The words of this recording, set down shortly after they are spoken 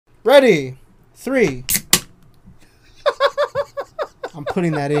Ready? 3. I'm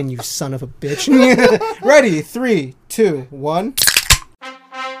putting that in, you son of a bitch. Ready? 3, 2, 1.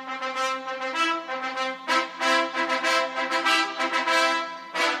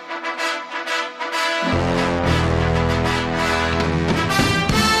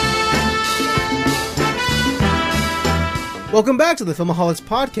 Welcome back to the Filmaholics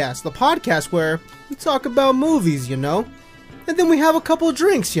Podcast, the podcast where we talk about movies, you know? And then we have a couple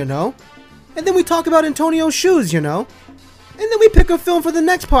drinks, you know? And then we talk about Antonio's shoes, you know? And then we pick a film for the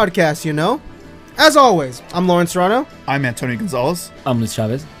next podcast, you know? As always, I'm Lawrence Serrano. I'm Antonio Gonzalez. I'm Luis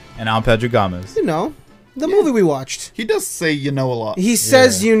Chavez. And I'm Pedro Gomez. You know, the movie we watched. He does say you know a lot. He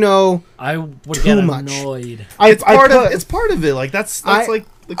says you know I would too get much. annoyed. It's part of it. Like that's like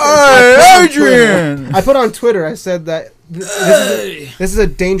Adrian! I put on Twitter, I said that this is a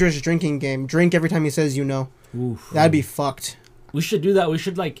dangerous drinking game. Drink every time he says you know. Oof. That'd be fucked. We should do that. We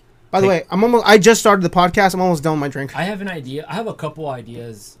should like. By the way, I just started the podcast. I'm almost done with my drink. I have an idea. I have a couple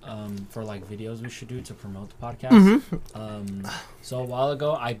ideas for like videos we should do to promote the podcast. Mm-hmm. So a while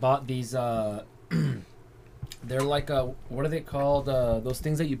ago, I bought these. They're like what are they called? Those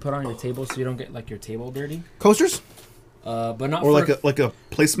things that you put on your table so you don't get like your table dirty. Coasters? But not or for, like a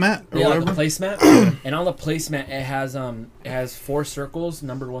placemat or yeah, whatever. like a placemat. And on the placemat, it has 4 circles,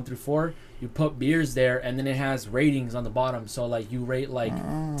 numbered 1 through 4. You put beers there, and then it has ratings on the bottom. So like you rate like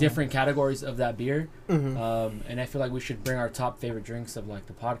different categories of that beer. Mm-hmm. And I feel like we should bring our top favorite drinks of like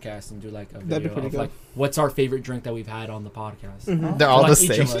the podcast and do like a That'd be video pretty of good. like what's our favorite drink that we've had on the podcast. Mm-hmm. They're all like the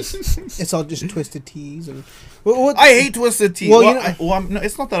each same. of us. It's all just twisted teas and. What? I hate Twisted Tea. Well, Well, no,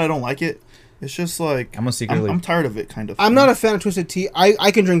 it's not that I don't like it. It's just like I'm a secretly. I'm tired of it, kind of. I'm not a fan of Twisted Tea. I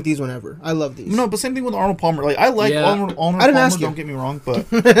can drink these whenever. I love these. No, but same thing with Arnold Palmer. Like I like Yeah. Arnold I didn't Palmer. ask you. Don't get me wrong, but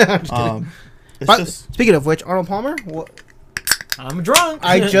I'm just kidding. it's But just. speaking of which, Arnold Palmer, I'm drunk.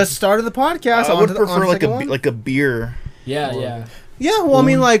 I just started the podcast. I on would to the- prefer on like second one. like a beer. yeah, yeah. Yeah, well, I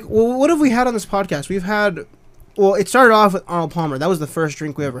mean, like, what have we had on this podcast? We've had. Well, it started off with Arnold Palmer. That was the first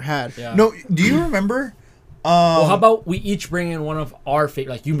drink we ever had. Yeah. No, do you remember? Well, how about we each bring in one of our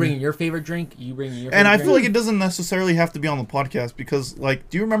favorite? Like you bring in your favorite drink, you bring in your. And favorite I feel like drink. it doesn't necessarily have to be on the podcast because, like,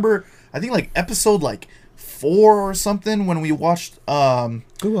 do you remember? I think like episode like 4 or something when we watched.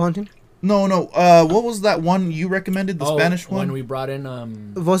 Google Hunting. No. What was that one you recommended? The Spanish one. when we brought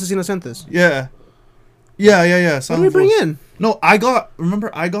in Voces Inocentes. Yeah. What did we bring in? No, I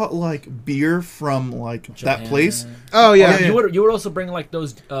got like beer from like that Japan. place. Oh, yeah. Yeah. You would also bring like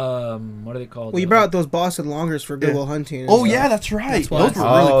those what are they called? Well, you brought out those Boston Longers for Goodwill Hunting. and Oh stuff. yeah, that's right. That's why Those were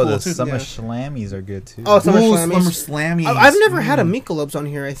I really Oh, cool the too. summer Yeah. slammies are good too. Oh, Summer Ooh, Slammies. Summer Slammies. I've never had a Michelob's on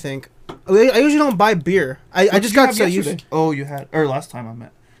here, I think. I usually don't buy beer. I What just did you got have so yesterday? used. Oh, you had or last time I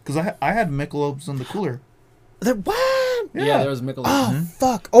met because I had Michelob's in the cooler. What? Yeah, there was Michelob. Oh,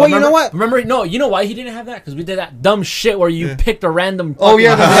 fuck. Oh, you know what? Remember? No, you know why he didn't have that? Because we did that dumb shit where you picked a random. Oh,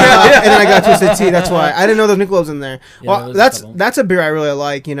 yeah, fucking- And then I got Twisted Tea. That's why I didn't know there was Michelob's in there. Yeah, Well, there was a couple. that's a beer I really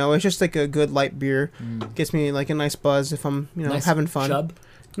like. You know, it's just like a good light beer. Gets me like a nice buzz if I'm Nice having fun. Chub.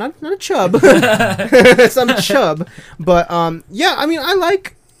 Not a chub. Some chub. But yeah, I mean, I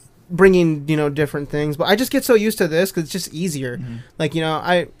like bringing different things, but I just get so used to this because it's just easier. Like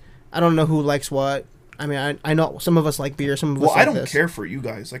I don't know who likes what. I mean, I know some of us like beer, some of us Well, like I don't this. care for you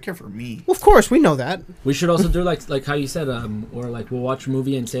guys. I care for me. Well, of course, we know that. We should also do like how you said, or like we'll watch a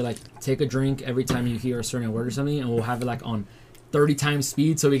movie and say like take a drink every time you hear a certain word or something, and we'll have it like on 30 times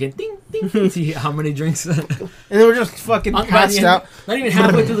speed so we can ding ding, ding see how many drinks. And then we're just fucking passed out. Not even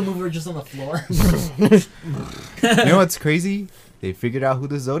halfway through the movie, we're just on the floor. You know what's crazy? They figured out who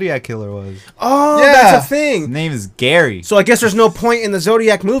the Zodiac killer was. Oh, Yeah. that's a His thing. name is Gary. So I guess there's no point in the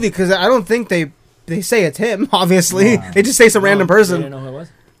Zodiac movie because I don't think they say it's him. Obviously, they just say it's a random You person. didn't know who it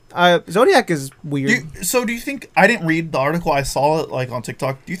was? Zodiac is weird. Do you think I didn't read the article? I saw it like on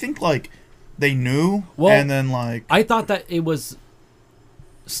TikTok. Do you think like they knew Well, and then like I thought that it was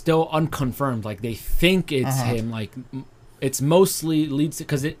still unconfirmed. Like they think it's him. Like it's mostly leads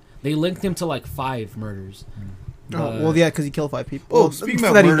because they linked him to like 5 murders. Well, yeah, because he killed 5 people. Oh, Well, speaking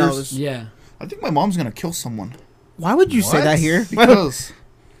of that he murders- knows. Yeah, I think my mom's gonna kill someone Why would you say What? that here? because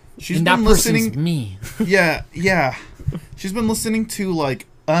she's and that been person's listening. me. Yeah. She's been listening to like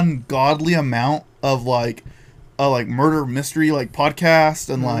ungodly amount of like murder mystery like podcast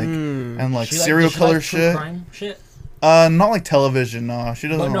and like She serial does she killer like true shit. crime shit. Not like television. No, she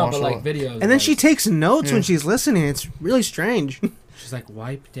doesn't watch But a like lot. videos. And then like, she takes notes Yeah. when she's listening. It's really strange. she's like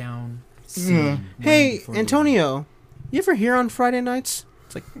wipe down. Yeah. scene Hey, before Antonio, you ever here on Friday nights?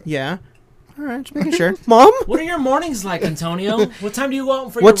 It's like, yeah. All right, just making sure. Mom? What are your mornings like, Antonio? What time do you go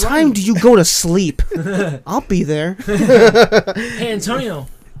out for What your time run? do you go to sleep? I'll be there. Hey, Antonio,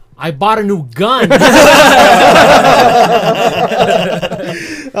 I bought a new gun.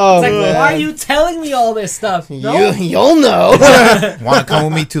 Oh, It's like, man. why are you telling me all this stuff? No. You'll know. Want to come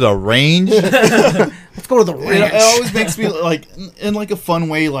with me to the range? Let's go to the It ranch. always makes me like in like a fun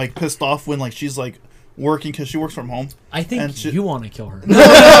way like pissed off when like she's like working because she works from home. I think And shit. you want to kill her.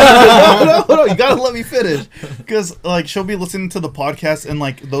 No, you gotta let me finish because like she'll be listening to the podcast and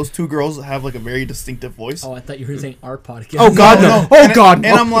like those two girls have like a very distinctive voice. Oh, I thought you were saying our podcast. Oh, God, no. Oh, and, God,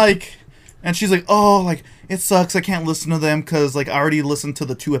 and no. I'm like, and she's like, oh, like it sucks. I can't listen to them because like I already listened to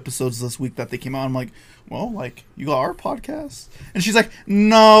the 2 episodes this week that they came out. I'm like, well, like you got our podcast, and she's like,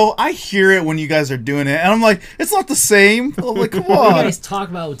 no, I hear it when you guys are doing it, and I'm like, it's not the same. I'm like, come You on. guys talk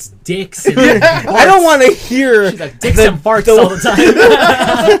about it's dicks and I don't want to hear. She's like, dicks and farts all the time.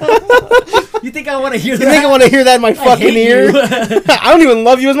 You think I want to hear You that? think I want to hear that in my I fucking hate ear? you. I don't even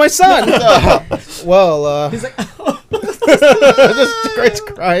love you as my son. Well, He's like, just starts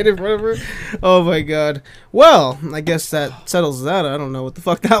crying in front of her. Oh my god. Well, I guess that settles that. I don't know what the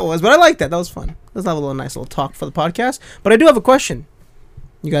fuck that was, but I like that. That was fun. Let's have a little nice little talk for the podcast. But I do have a question.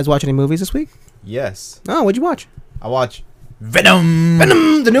 You guys watch any movies this week? Yes. Oh, what'd you watch? I watch Venom.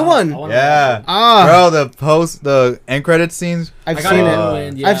 Venom, the new one. I wanna Yeah. Ah, Bro, the end credit scenes. I've I got seen it. it.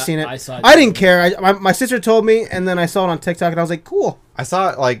 Ruined. Yeah, I've seen it. I saw it. I didn't care. My sister told me, and then I saw it on TikTok, and I was like, cool. I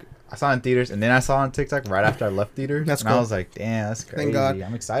saw it in theaters, and then I saw it on TikTok right after I left theaters. That's and cool. I was like, damn, that's crazy. Thank God.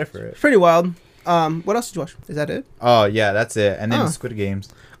 I'm excited for it. Pretty wild. What else did you watch? Is that it? Oh yeah, that's it. And then Oh. Squid Games.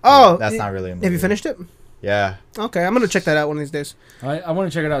 Oh, That's not really a movie. Have you finished it? Yeah. Okay, I'm gonna check that out one of these days. I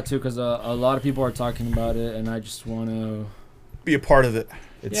want to check it out too because a lot of people are talking about it, and I just want to. Be a part of it.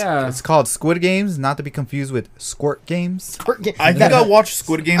 It's called Squid Games, not to be confused with Squirt Games. I think I watched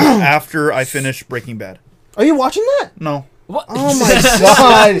Squid Game after I finished Breaking Bad. Are you watching that? No. What? Oh my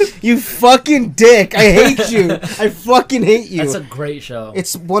god, you fucking dick. I hate you. I fucking hate you. That's a great show.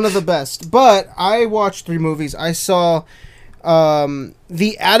 It's one of the best. But I watched 3 movies. I saw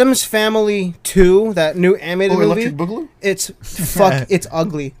The Addams Family 2, that new animated movie. Electric Boogaloo? It's it's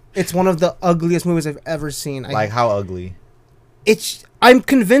ugly. It's one of the ugliest movies I've ever seen. Like how ugly? I'm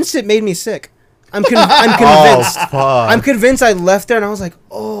convinced it made me sick. I'm Oh convinced. fuck! I'm convinced I left there and I was like,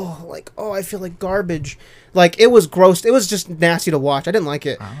 I feel like garbage. Like, it was gross. It was just nasty to watch. I didn't like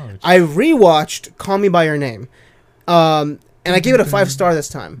it. Ouch. I rewatched Call Me By Your Name. And I gave it a 5-star this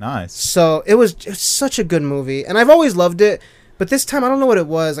time. Nice. So it was such a good movie. And I've always loved it. But this time, I don't know what it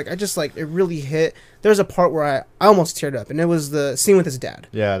was. Like, I just, like, it really hit. There's a part where I almost teared up. And it was the scene with his dad.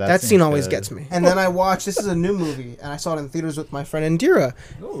 Yeah, That scene always good. gets me. And then I watched, this is a new movie. And I saw it in theaters with my friend Indira.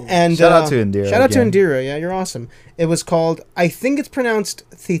 Ooh. And Shout out to Indira Shout out to again. Indira. Yeah, you're awesome. It was called, I think it's pronounced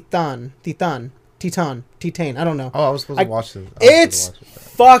Titan. I don't know. Oh, I was supposed I- to watch this. It's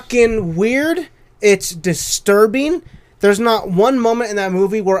fucking weird. It's disturbing. There's not one moment in that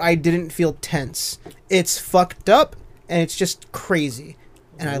movie where I didn't feel tense. It's fucked up and it's just crazy.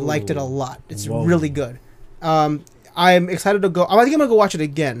 And I liked it a lot. It's Whoa. really good. I'm excited to go. I think I'm gonna go watch it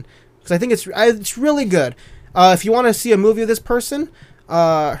again because I think it's really good. If you want to see a movie of this person,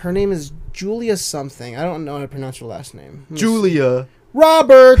 her name is Julia something. I don't know how to pronounce her last name. Let me see. Julia.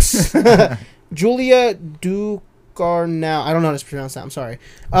 Roberts. Julia Ducournau. I don't know how to pronounce that. I'm sorry.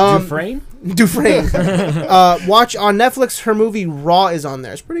 Dufresne? Dufresne. Watch on Netflix. Her movie Raw is on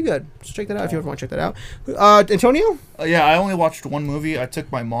there. It's pretty good. So check that out if you ever want to check that out. Antonio? Yeah, I only watched one movie. I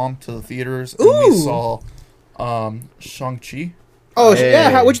took my mom to the theaters and Ooh. we saw Shang-Chi. Oh Hey.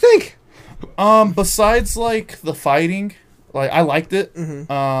 yeah. What'd you think? Besides like the fighting, like I liked it.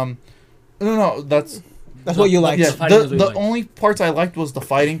 No, that's what you liked. yeah. fighting was what you The liked. only parts I liked was the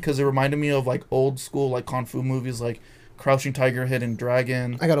fighting because it reminded me of like old school like kung fu movies like Crouching Tiger, Hidden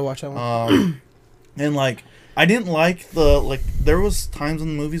Dragon. I gotta watch that one. And like I didn't like there was times in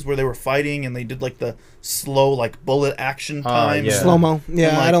the movies where they were fighting and they did like the slow like bullet action time. yeah. Slow mo. Yeah,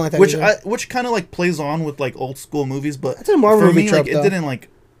 And, like, I don't like that. Which either. which kind of like plays on with like old school movies, but That's a Marvel for movie me trope, like though. it didn't like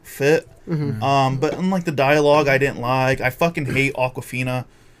fit. Mm-hmm. But in like the dialogue, I didn't like. I fucking hate Aquafina.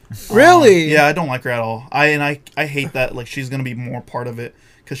 Really? Yeah, I don't like her at all. I hate that like she's gonna be more part of it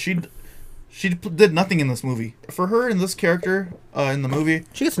because she did nothing in this movie. For her in this character in the movie,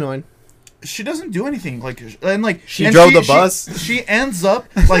 She gets annoying. she doesn't do anything. Like and like She and drove the bus? She ends up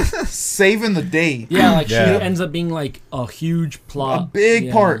like saving the day. Yeah, like Yeah. she ends up being like a huge plot. A big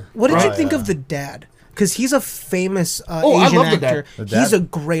Yeah. part. What did Right. you think Yeah. of the dad? Because he's a famous I Asian love the dad. actor. The dad? He's a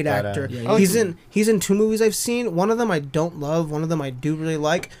great Dad, actor. yeah, He's in 2 movies I've seen. One of them I don't love. One of them I do really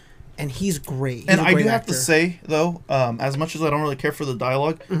like, and he's great. He's And a I great do have actor. to say though, as much as I don't really care for the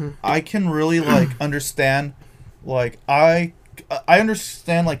dialogue, Mm-hmm. I can really like understand, like I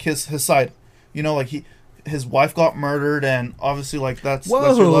understand like his side. You know, like his wife got murdered, and obviously like that's your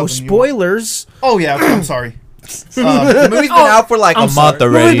love Whoa, and spoilers. Oh yeah, okay, I'm sorry. The movie's been out for like I'm a month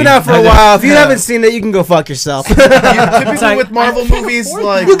sorry. Movie's already. been out for a while. If you haven't seen it, you can go fuck yourself. Typically like, with Marvel I can't movies, afford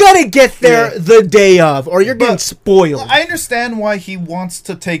like You gotta get there Yeah. the day of, or you're getting But spoiled. I understand why he wants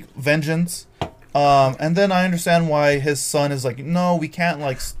to take vengeance, and then I understand why his son is like, no, we can't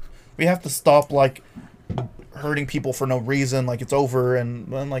we have to stop like hurting people for no reason, like it's over, and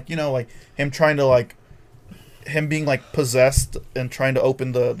like like him trying to like him being like possessed and trying to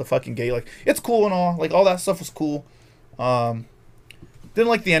open the fucking gate, like it's cool and all that stuff was cool. Didn't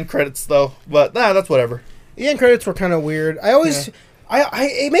like the end credits though, but that's whatever. The end credits were kind of weird. I always,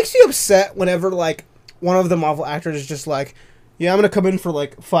 it makes me upset whenever like one of the Marvel actors is just like, yeah, I'm gonna come in for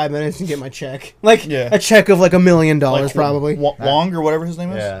like 5 minutes and get my check, like Yeah. a check of like $1 million Like, probably. Wong or whatever his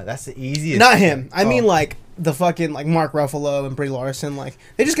name is. Yeah, that's the easiest. Not him. I Oh. mean like the fucking like Mark Ruffalo and Brie Larson. Like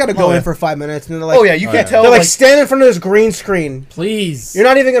they just gotta go Oh, yeah. in for 5 minutes and they're like, Oh yeah, you Oh, can't yeah. tell. they're like like, stand in front of this green screen. Please. You're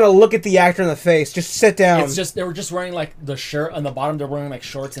not even gonna look at the actor in the face. Just sit down. It's just they were just wearing like the shirt on the bottom. They're wearing like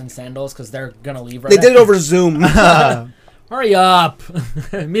shorts and sandals because they're gonna leave. Right they did it after. over Zoom. Hurry up!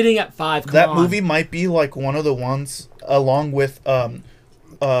 Meeting at 5. Come that on. movie might be like one of the ones along with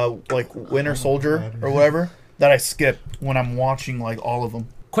like Winter Soldier or whatever that I skip when I'm watching like all of them.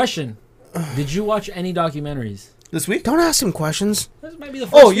 Question: did you watch any documentaries? This week? Don't ask him questions. This might be the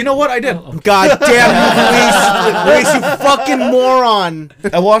first. Oh, you know what? I did. Oh, God damn you, Luis, you fucking moron.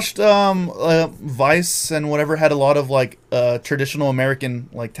 I watched Vice and whatever had a lot of like traditional American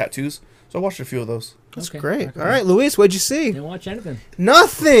like tattoos. So I watched a few of those. That's okay. great. Okay. All right, Luis, what'd you see? Didn't watch anything.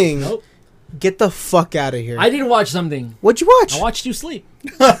 Nothing. Nope. Get the fuck out of here. I did watch something. What'd you watch? I watched you sleep.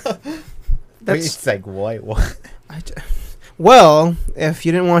 Wait, That's it's like what? well, if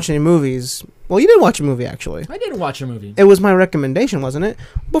you didn't watch any movies, well, you did watch a movie actually. I did watch a movie. It was my recommendation, wasn't it?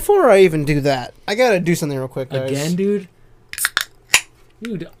 Before I even do that, I gotta do something real quick, guys. Again, dude.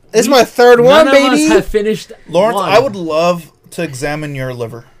 Dude, This is my third one, none baby. of us have finished. Lawrence, one. I would love to examine your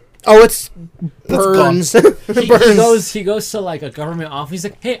liver. Oh, it's gone. burns. He goes to like a government office. He's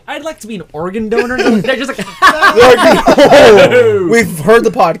like, "Hey, I'd like to be an organ donor." And they're just like, Oh, we've heard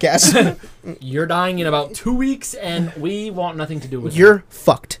the podcast. "You're dying in about 2 weeks, and we want nothing to do with You're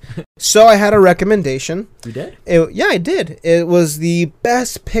fucked. So I had a recommendation. You did? Yeah, I did. It was the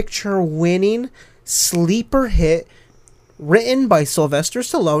Best Picture winning sleeper hit written by Sylvester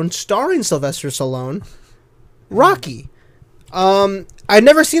Stallone, starring Sylvester Stallone, Rocky. I'd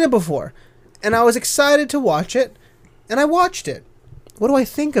never seen it before, and I was excited to watch it, and I watched it. What do I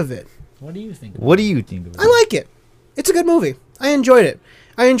think of it? What do you think? What do you think of it? I like it. It's a good movie. I enjoyed it.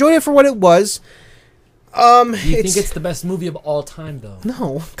 I enjoyed it for what it was. Do you think it's the best movie of all time, though?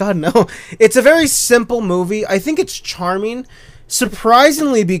 No, God, no. It's a very simple movie. I think it's charming,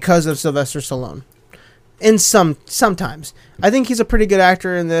 surprisingly because of Sylvester Stallone. And sometimes. I think he's a pretty good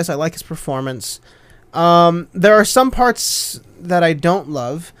actor in this. I like his performance. There are some parts that I don't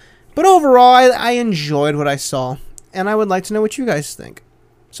love, but overall, I enjoyed what I saw. And I would like to know what you guys think.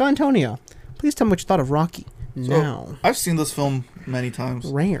 So, Antonio, please tell me what you thought of Rocky. Now. I've seen this film many times.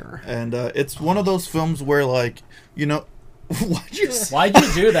 Rare. And it's one of those films where, like, you know, why'd you say? Why'd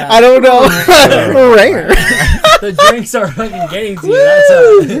you do that? I don't know. Rare. The drinks are fucking getting to you. Woo!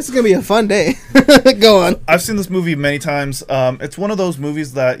 That's This is going to be a fun day. Go on. I've seen this movie many times. It's one of those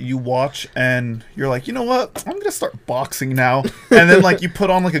movies that you watch and you're like, you know what? I'm gonna start boxing now. And then like you put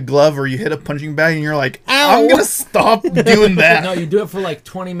on like a glove or you hit a punching bag and you're like, I'm gonna stop doing that. No, you do it for like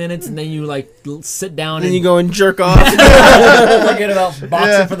 20 minutes and then you like sit down And and you go and jerk off. forget about boxing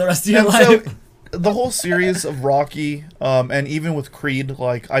Yeah. for the rest of your And life. so, the whole series of Rocky, and even with Creed,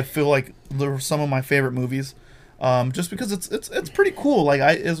 like I feel like they're some of my favorite movies. Just because it's pretty cool. Like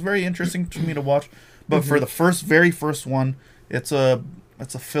it's very interesting to me to watch. But for the very first one, it's a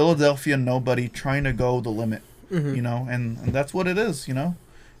Philadelphia nobody trying to go the limit, you know, and that's what it is, you know.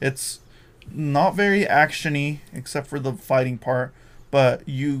 It's not very actiony except for the fighting part, but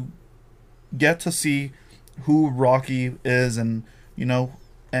you get to see who Rocky is and, you know,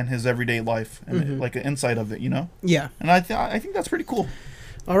 and his everyday life and like an insight of it, you know. Yeah. And I think that's pretty cool.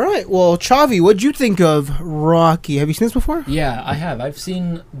 All right. Well, Chavi, what'd you think of Rocky? Have you seen this before? Yeah, I have. I've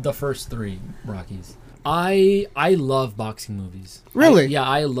seen the first 3 Rockies. I love boxing movies. Really?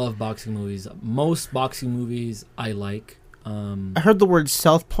 I love boxing movies. Most boxing movies I like. I heard the word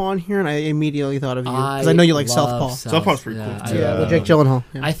Southpaw in here, and I immediately thought of you because I know you like Southpaw. Southpaw's pretty cool, too. Yeah, with Jake Gyllenhaal.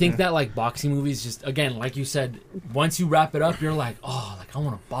 Yeah. I think that like boxing movies, just again, like you said, once you wrap it up, you're like, oh, like I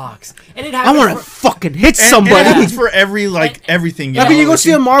want to box, and it I happens. want to fucking hit And somebody. it happens for every everything. How can you go like,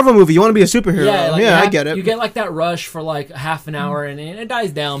 see a Marvel movie? You want to be a superhero? Yeah, like I get it. You get like that rush for like half an hour, and it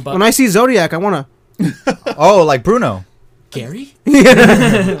dies down. But When I see Zodiac, I want to Oh, like Bruno. Gary?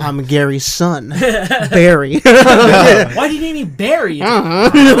 I'm Gary's son, Barry. Why did he name me Barry? He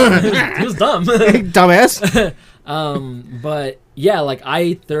was dumb. Dumbass. But yeah, like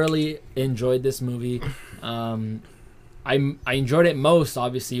I thoroughly enjoyed this movie. I enjoyed it most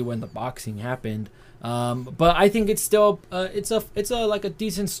obviously when the boxing happened. But I think it's still it's a like a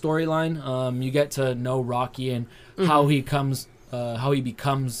decent storyline. You get to know Rocky and how he becomes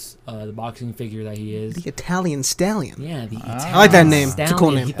the boxing figure that he is. The Italian Stallion. Yeah, the Italian I like that name. Stallion. It's a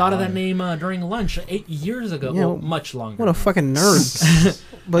cool name. He thought of that name during lunch 8 years ago. Yeah, well, much longer. What a fucking nerd.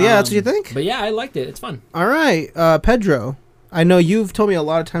 But yeah, that's what you think? But yeah, I liked it. It's fun. All right, Pedro. I know you've told me a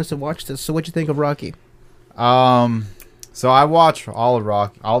lot of times to watch this. So what'd you think of Rocky? So I watched all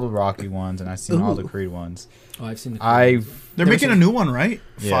the Rocky ones, and I've seen all the Creed ones. Oh, I've seen the They're making a new one, right?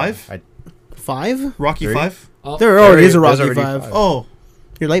 Yeah, 5? 5? Rocky 3? 5? Oh, There already is a There's Rocky already 5. five. Oh,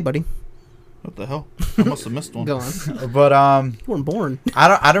 You're late, buddy. what the hell? I must have missed one. Go on. But You weren't born.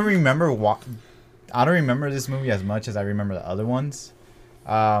 I don't remember I don't remember this movie as much as I remember the other ones.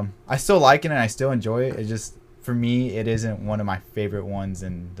 I still like it and I still enjoy it. It just, for me, it isn't one of my favorite ones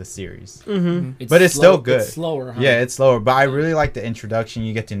in the series. Mm-hmm. But it's still good. It's slower, huh? Yeah, it's slower. But I really like the introduction.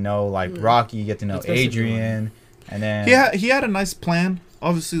 You get to know like Rocky. You get to know Especially Adrian, and then He had a nice plan.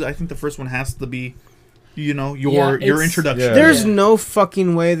 Obviously, I think the first one has to be, you know, Yeah, your it's- introduction. Yeah. There's no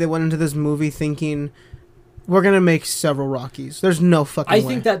fucking way they went into this movie thinking we're gonna make several Rockies. There's no fucking way. I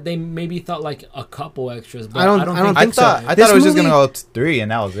think that they maybe thought like a couple extras, but I don't think think so. I This thought it was just movie- gonna go up to 3,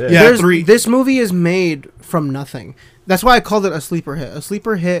 and that was it. Yeah. There's- 3. This movie is made from nothing. That's why I called it a sleeper hit. A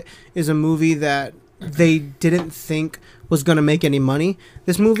sleeper hit is a movie that they didn't think was going to make any money.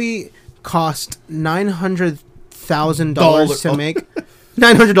 This movie cost $900,000 to make.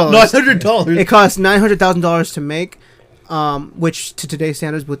 $900. $900. It cost $900,000 to make, which to today's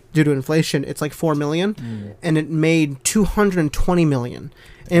standards, due to inflation, it's like $4 million, and it made $220 million,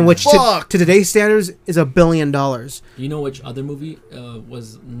 and which to today's standards is $1 billion. You know which other movie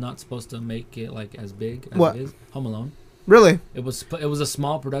was not supposed to make it like as big as What? it is? Home Alone. Really, It was a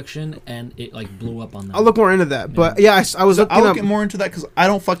small production and it like blew up on that. I'll look more into that. But yeah, I was looking I'll up. get more into that because I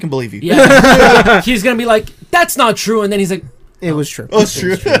don't fucking believe you. Yeah, he's gonna be like, "That's not true," and then he's like, It was true. Oh, it's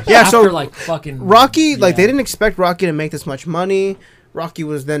true. Yeah, so After, like fucking Rocky, like they yeah. didn't expect Rocky to make this much money. Rocky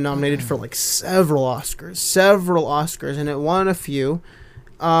was then nominated for like several Oscars, and it won a few.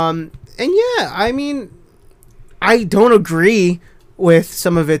 And yeah, I mean, I don't agree with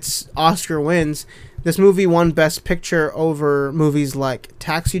some of its Oscar wins. This movie won Best Picture over movies like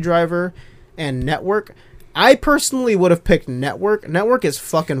Taxi Driver and Network. I personally would have picked Network. Network is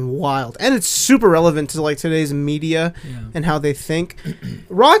fucking wild, and it's super relevant to like today's media and how they think.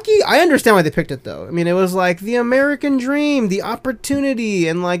 Rocky, I understand why they picked it though. I mean, it was like the American dream, the opportunity,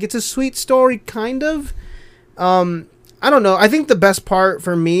 and like it's a sweet story, kind of. I don't know. I think the best part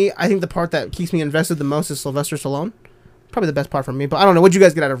for me, I think the part that keeps me invested the most is Sylvester Stallone. Probably the best part for me, but I don't know. What'd you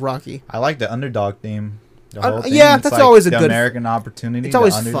guys get out of Rocky? I like the underdog theme. The whole thing. yeah, It's that's like always a the good- American opportunity. It's the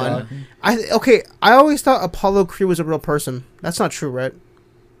always underdog fun. thing. I always thought Apollo Creed was a real person. That's not true, right?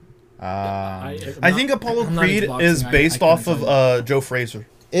 I think Apollo I'm not into Creed boxing. is I based couldn't off tell you. of Joe Fraser.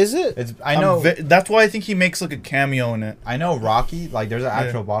 Is it? It's I know That's why I think he makes like a cameo in it. I know Rocky. Like there's an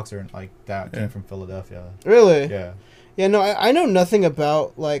actual boxer like that came from Philadelphia. Really? Yeah. Yeah, no, I know nothing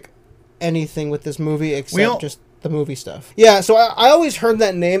about like anything with this movie except just the movie stuff. Yeah, so I always heard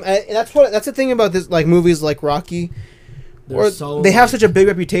that name. And that's the thing about this like movies like Rocky, or they have such a big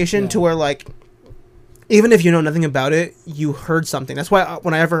reputation to where like even if you know nothing about it, you heard something. That's why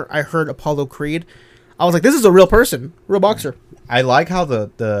whenever I heard Apollo Creed, I was like, this is a real person, real boxer. I like how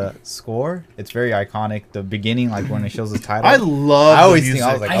the score. It's very iconic. The beginning, like when it shows the title. I love. I always the think music.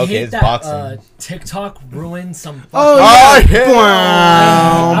 I was like, I okay, hate it's that boxing. TikTok ruined some. Oh, fucking- yeah. yeah.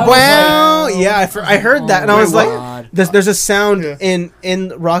 Wow. I was Wow. like, Yeah, I heard that, and I oh was my like, God. there's a sound Yeah.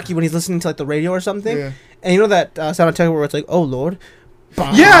 in Rocky when he's listening to like the radio or something, Yeah. and you know that sound on TikTok where it's like, oh Lord.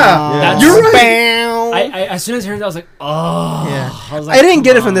 Yeah, you're right. Bam. I as soon as I heard that, I was like, oh. Yeah. I was like, I didn't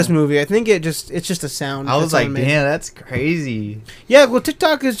get it come from this on. movie. I think it's just a sound. I was that's like, someone made. damn, that's crazy. Yeah, well,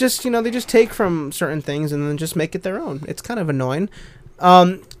 TikTok is just they just take from certain things and then just make it their own. It's kind of annoying. I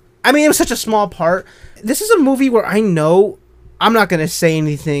mean, it was such a small part. This is a movie where I know I'm not gonna say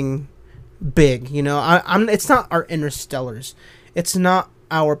anything big. I'm. It's not our Interstellars. It's not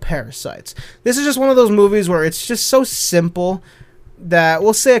our Parasites. This is just one of those movies where it's just so simple. that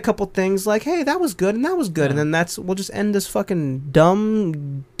we'll say a couple things like, "Hey, that was good and that was good," and Yeah. then we'll just end this fucking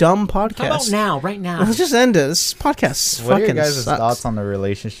dumb podcast. How about now, right now? Let's just end it. This podcast What are your fucking guys' sucks. thoughts on the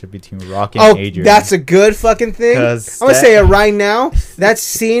relationship between Rocky and Oh, Adrian? that's a good fucking thing. I'm 'Cause gonna that- say it right now. That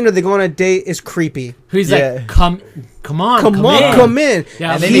scene where they go on a date is creepy. Who's Yeah. like, come on, Come on, come in.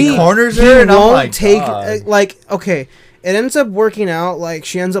 Yeah, And then he corners her, He and I'm won't like, take God. like okay. It ends up working out. Like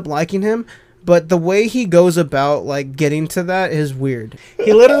she ends up liking him, but the way he goes about like getting to that is weird.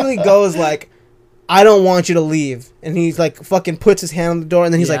 He literally goes like, "I don't want you to leave," and he's like fucking puts his hand on the door,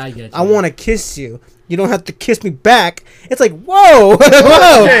 and then he's Yeah, I like, get you. "I want to kiss you. You don't have to kiss me back." It's like, whoa, whoa,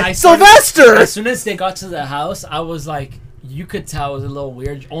 I started- Sylvester. As soon as they got to the house, I was like, you could tell it was a little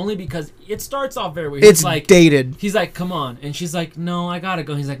weird, only because it starts off very weird. It's He's like, dated. he's like, come on, and she's like, no, I gotta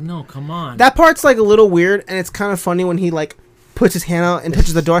go. He's like, no, come on. That part's like a little weird, and it's kind of funny when he like puts his hand out and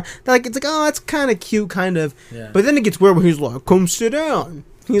touches the door. Like it's like, oh, that's kind of cute, kind of. Yeah. But then it gets weird when he's like, "Come sit down."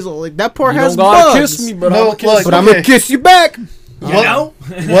 He's like, that part You has don't gotta bugs, kiss me, but No, I'm kiss look, but you. I'm gonna Okay. kiss you back. You What- know?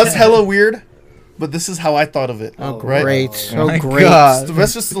 Was hella weird, but this is how I thought of it. Oh, right? great! Oh Oh, my great! God.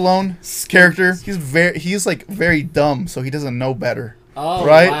 Sylvester Stallone's character, he's like very dumb, so he doesn't know better, Oh,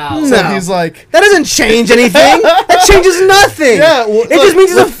 right? wow. So No. he's like, That doesn't change anything. That changes nothing. Yeah, well, it just look, means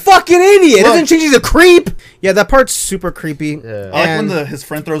he's a fucking idiot. It look. doesn't change he's a creep. Yeah, that part's super creepy. Yeah. I like And- when his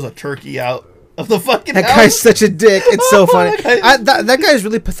friend throws a turkey out of the fucking That house. guy's such a dick. It's so funny. That guy- That guy's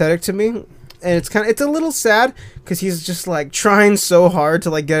really pathetic to me, and it's a little sad because he's just like trying so hard to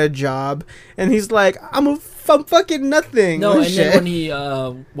like get a job, and he's like, I'm fucking nothing. No, and shit.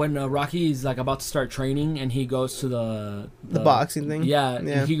 then when Rocky's like about to start training and he goes to the boxing thing? yeah,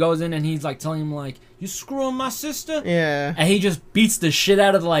 Yeah. he goes in and he's like telling him like, you screwing my sister, Yeah. and he just beats the shit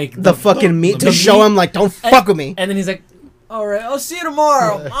out of like The fucking meat the to show meat. him like, don't And- fuck with me. and then he's like, all right, I'll see you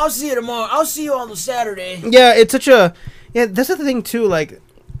tomorrow. I'll see you tomorrow. I'll see you on the Saturday. Yeah, it's such a that's the thing too. Like,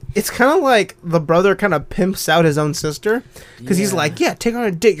 it's kind of like the brother kind of pimps out his own sister because he's Yeah. like, yeah, take her on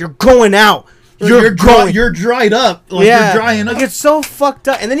a date. You're going out. You're dried up. Like, Yeah, you're drying up. like it's so fucked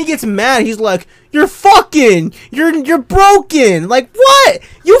up. And then he gets mad. He's like, "You're fucking. You're broken. Like what?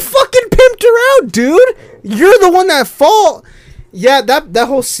 You fucking pimped her out, dude. You're the one at fault." Yeah, that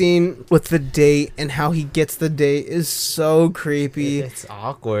whole scene with the date and how he gets the date is so creepy. It's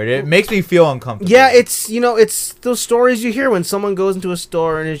awkward. It makes me feel uncomfortable. Yeah, it's those stories you hear when someone goes into a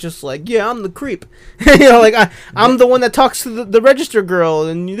store and it's just like, yeah, I'm the creep. Like I'm the one that talks to the register girl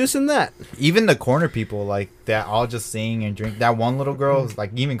and this and that. Even the corner people like that all just sing and drink. That one little girl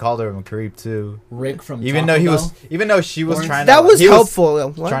like even called her a creep too. Rick from Even Taco though Bell. even though she was Orange- trying to That was he helpful.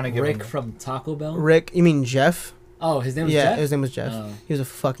 What? trying to give Rick him, from Taco Bell. Rick, you mean Jeff? Oh, his name was Yeah, Jeff? his name was Jeff. Oh. He was a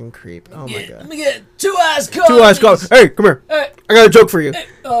fucking creep. Oh my Let god. me get 2 eyes covered. 2 eyes go. Hey, come here. Hey, I got a joke for you.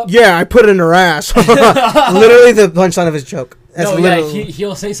 uh, Yeah, I put it in her ass. Literally the punchline of his joke. That's no, yeah, literally.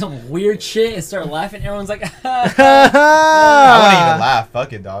 he'll say some weird shit and start laughing. Everyone's like, I wouldn't even laugh.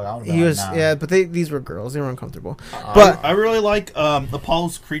 Fuck it, dog. I would He was, nah. yeah, but these were girls. They were uncomfortable. But But I really like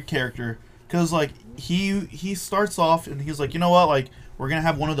Apollo's Creed character because like he starts off and he's like, you know what, like we're gonna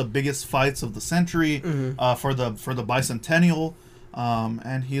have one of the biggest fights of the century for the bicentennial,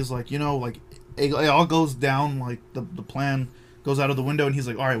 and he's like, you know, like it all goes down, like the plan goes out of the window, and he's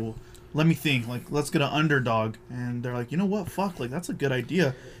like, all right, well, let me think, like let's get an underdog, and they're like, you know what, fuck, like that's a good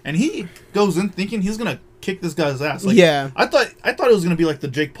idea, and he goes in thinking he's gonna kick this guy's ass. Like, Yeah. I thought it was gonna be like the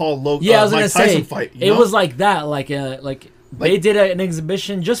Jake Paul yeah, I was Mike gonna Tyson say, fight. it was like that, like they did an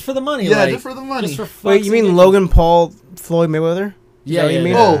exhibition just for the money. Yeah, like, just for the money. just for wait, fucks you and mean giggles. Logan Paul, Floyd Mayweather? Is Yeah, that what yeah, you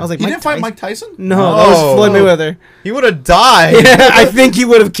mean? yeah. Oh, I was like, he Mike didn't fight Tyson? Mike Tyson? No, No. that was Floyd Mayweather. He would have died. Yeah, I think he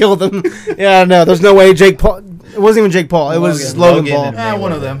would have killed him. Yeah, no, there's no way Jake Paul. It wasn't even Jake Paul. It was Logan Paul. and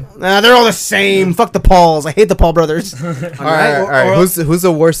One of Mayweather. them. They're all the same. Fuck the Pauls. I hate the Paul brothers. All right, all right. Who's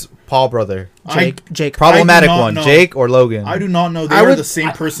the worst Paul brother? Jake. Problematic I do not one, know. Jake or Logan? I do not know. They I are would- the same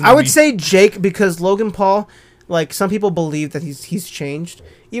person. I to would me. say Jake because Logan Paul, like some people believe that he's changed,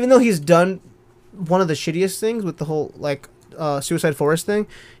 even though he's done one of the shittiest things with the whole like Suicide Forest thing.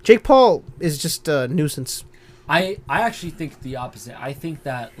 Jake Paul is just a nuisance. I actually think the opposite. I think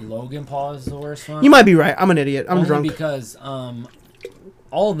that Logan Paul is the worst one. You might be right. I'm an idiot. I'm only drunk. because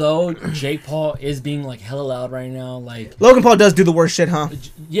although Jake Paul is being like hella loud right now, like Logan Paul does do the worst shit, huh?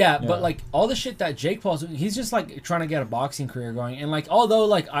 yeah, Yeah. but like all the shit that Jake Paul's doing, he's just like trying to get a boxing career going, and like although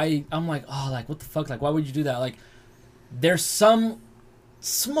like I'm like, oh, like what the fuck, like why would you do that? Like there's some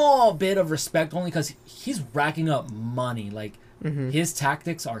small bit of respect only because he's racking up money. Like his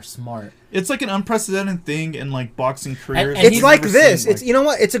tactics are smart. it's like an unprecedented thing in like boxing careers. and It's he's like never this. seen, It's you know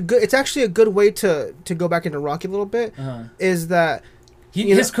what? It's actually a good way to go back into Rocky a little bit. Uh-huh. Is that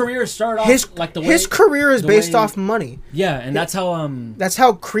His career started off like the way his career is the based way- off money. Yeah, and that's how That's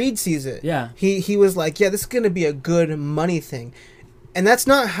how Creed sees it. Yeah. He was like, yeah, this is gonna be a good money thing, and that's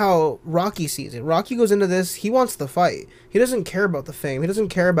not how Rocky sees it. Rocky goes into this, he wants the fight. He doesn't care about the fame. He doesn't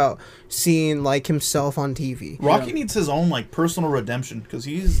care about seeing like himself on TV. Rocky needs his own like personal redemption because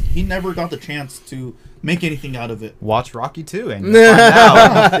he never got the chance to make anything out of it. Watch Rocky 2 and you'll find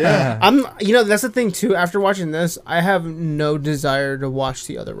out. Yeah. That's the thing too. After watching this, I have no desire to watch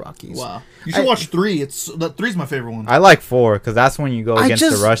the other Rockies. Wow. You should watch 3. Three's my favorite one. I like 4 because that's when you go I against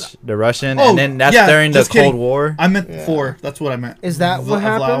just- the Russian, Oh, and then that's yeah, during the just Cold kidding. War. I meant 4. That's what I meant. Is that what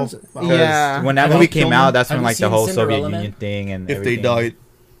happens? Vlau. Yeah. When that Val movie came Kilmer. out, that's Have when you like the seen whole Cinderella Soviet Man? Union thing and If they everything. died,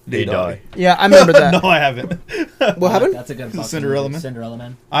 They die. Yeah, I remember that. No, I haven't. What happened? That's a good fucking Cinderella movie. Man? Cinderella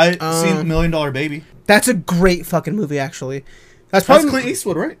Man. I seen $1 Million Baby. That's a great fucking movie, actually. That's That's probably Clint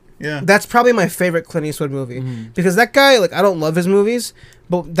Eastwood, right? Yeah. That's probably my favorite Clint Eastwood movie because that guy, like, I don't love his movies,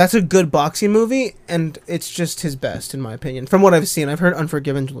 but that's a good boxing movie, and it's just his best in my opinion. From what I've seen, I've heard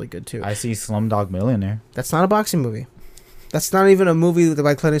Unforgiven's really good too. I see Slumdog Millionaire. That's not a boxing movie. That's not even a movie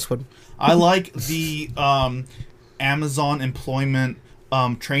by Clint Eastwood. I like the Amazon employment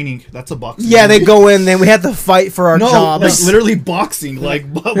training. That's a boxing. Yeah, they movie. go in, then we had to fight for our No, jobs. like literally boxing. Like,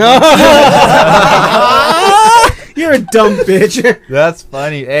 You're a dumb bitch. That's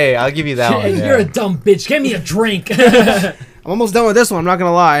funny. Hey, I'll give you that one. Hey, yeah. you're a dumb bitch. Give me a drink. I'm almost done with this one. I'm not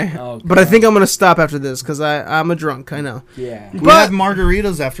gonna lie, Oh, but I God. think I'm gonna stop after this because I'm a drunk. I know. yeah. we But- have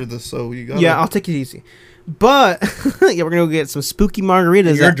margaritas after this, so you got. Yeah, I'll take it easy. But yeah, we're gonna go get some spooky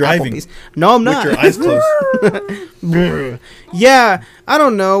margaritas. You're at driving. Applebee's. No, I'm not. with your eyes closed. Yeah, I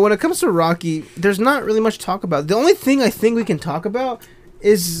don't know. When it comes to Rocky, there's not really much to talk about. The only thing I think we can talk about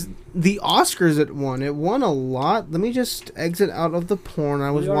is the Oscars it won. It won a lot. Let me just exit out of the porn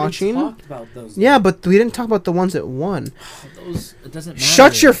I was We already watching. talked about those. Yeah, but we didn't talk about the ones that won. Those, it doesn't matter.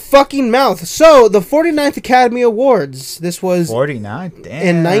 Shut your fucking mouth. So, the 49th Academy Awards. This was 49. Damn.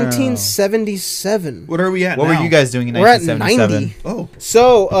 in 1977. What are we at What now? were you guys doing in We're at 1977? 90. Oh,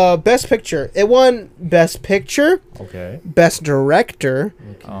 So, Best Picture. It won Best Picture, Okay. Best Director,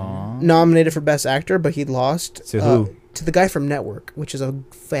 Aw. nominated for Best Actor, but he lost. To who? To the guy from Network, which is a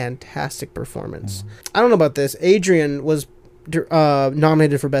fantastic performance. I don't know about this. Adrian was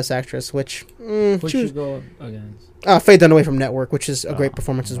nominated for Best Actress, which Who she should was, go against? Faye Dunaway from Network, which is a great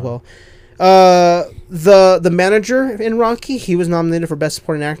performance as well. The manager in Rocky, he was nominated for Best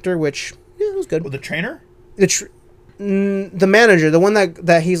Supporting Actor, which it was good. the trainer. The manager, the one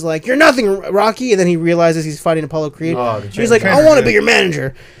that he's like, "You're nothing, Rocky," and then he realizes he's fighting Apollo Creed. Oh, the He's like, trainer, "I want to yeah. be your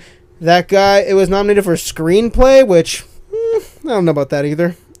manager." That guy. It was nominated for screenplay, which I don't know about that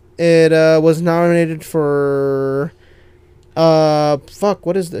either. It was nominated for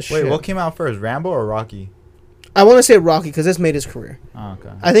what is this Wait, shit? what came out first, Rambo or Rocky? I want to say Rocky because this made his career. Oh,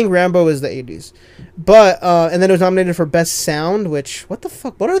 okay. I think Rambo is the 80s. But and then it was nominated for Best Sound, which what the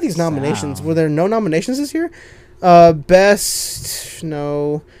fuck? What are these nominations? Sound. Were there no nominations this year? Best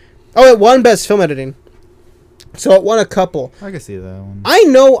no. Oh, it won Best Film Editing. So it won a couple. I can see that one.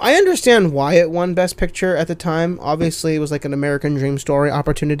 I understand why it won Best Picture at the time. Obviously, it was like an American Dream story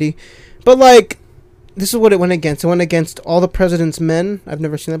opportunity. But like this is what it went against. It went against All the President's Men. I've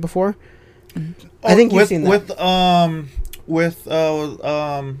never seen that before. I think you've seen that. With Han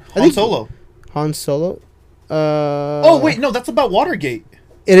think- Solo. Han Solo. Oh wait, no, that's about Watergate.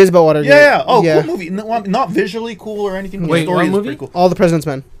 It is about Watergate. Yeah. Oh, cool movie. Not visually cool or anything. But Wait, the story what is movie? pretty cool. All the President's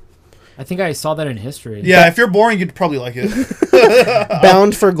Men. I think I saw that in history. Yeah, if you're boring, you'd probably like it.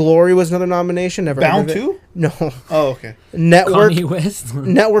 Bound for Glory was another nomination. Never Bound heard of it. 2? No. Oh, okay. Network. Kanye West.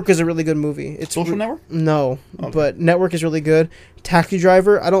 Network is a really good movie. It's Social Network? No, Okay. but Network is really good. Taxi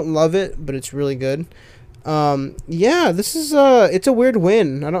Driver. I don't love it, but it's really good. Yeah, this is it's a weird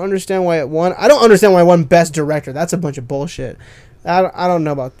win. I don't understand why it won. I don't understand why it won Best Director. That's a bunch of bullshit. I don't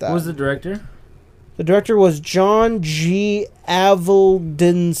know about that. Who was the director? The director was John G.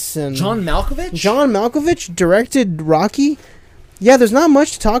 Avildsen. John Malkovich? John Malkovich directed Rocky. Yeah, there's not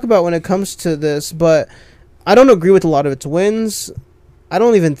much to talk about when it comes to this, but I don't agree with a lot of its wins. I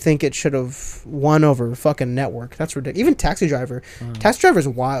don't even think it should have won over fucking Network. That's ridiculous. Even Taxi Driver. Taxi Driver is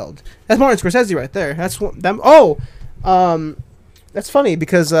wild. That's Martin Scorsese right there. That's them. Oh, that's funny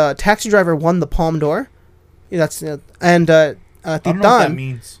because Taxi Driver won the Palme d'Or. Yeah, that's and I don't know what that Titan.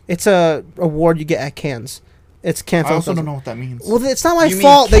 means. It's a award you get at Cannes. It's canceled. I also don't know what that means. Well, it's not my You mean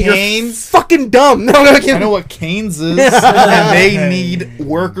fault that you're Canes? fucking dumb. No, I'm I know what Canes is, and they need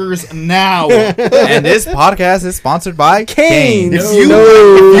workers now. And this podcast is sponsored by Canes. Canes.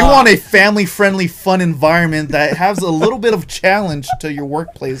 If you want a family-friendly, fun environment that has a little bit of challenge to your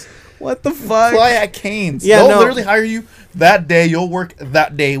workplace, What the fuck? apply at Canes. Yeah, They'll no. literally hire you that day. You'll work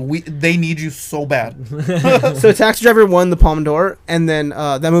that day. They need you so bad. So Taxi Driver won the Palme d'Or, and then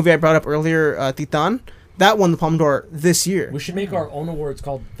that movie I brought up earlier, Titan, that won the Palme d'Or this year. We should make our own awards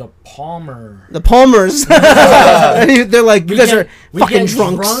called the Palmer. The Palmers. They're like, you guys are fucking get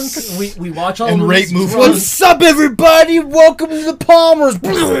drunks. We watch all And the rate movies movies. drunk. What's up, everybody? Welcome to the Palmers. We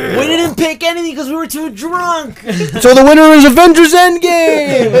didn't pick anything because we were too drunk. So the winner is Avengers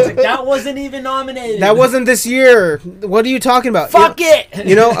Endgame. It's like, that wasn't even nominated. That wasn't this year. What are you talking about? Fuck it.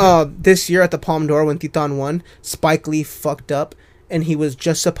 You know, this year at the Palme d'Or when Titan won, Spike Lee fucked up, and he was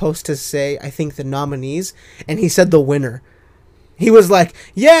just supposed to say, I think, the nominees, and he said the winner. He was like,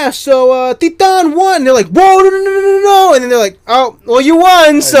 yeah, so Titan won. They're like, whoa, no. And then they're like, oh, well, you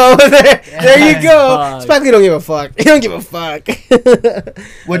won, so there you go. Fuck. Spike Lee don't give a fuck. He don't give a fuck.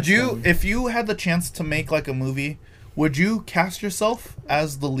 Would you, if you had the chance to make like a movie, would you cast yourself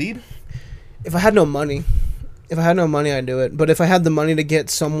as the lead? If I had no money, I'd do it. But if I had the money to get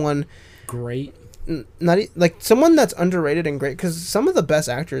someone... Great. like someone that's underrated and great, because some of the best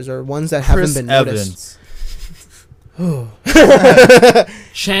actors are ones that haven't been noticed.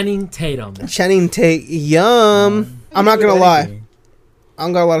 Channing Tatum. Channing Tate, yum. I'm not gonna lie, I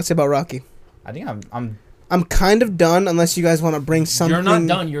don't got a lot to say about Rocky. I think I'm kind of done unless you guys want to bring something. You're not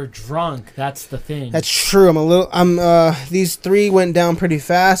done. You're drunk. That's the thing. That's true. These 3 went down pretty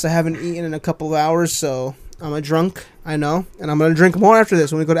fast. I haven't eaten in a couple of hours, so I'm a drunk. I know, and I'm gonna drink more after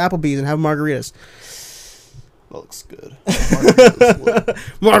this when we go to Applebee's and have margaritas. That looks good.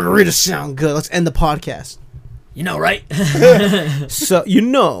 Margaritas sound good. Let's end the podcast. You know, right? So you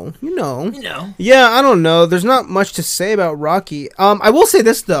know. You know. Yeah, I don't know. There's not much to say about Rocky. I will say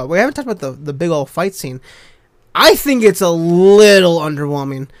this though. We haven't talked about the big old fight scene. I think it's a little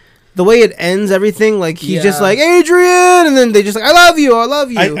underwhelming. The way it ends everything, like he's just like Adrian, and then they just like I love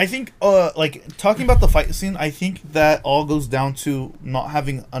you. I think like talking about the fight scene, I think that all goes down to not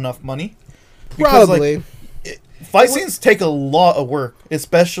having enough money. Because, Probably. like, fight scenes take a lot of work,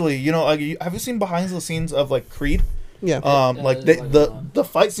 especially have you seen behind the scenes of like Creed? Yeah. Like the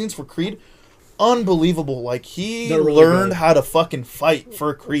fight scenes for Creed, unbelievable. Like he They're really learned good. how to fucking fight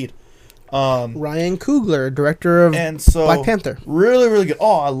for Creed. Ryan Coogler, director of And so Black Panther. really, really good.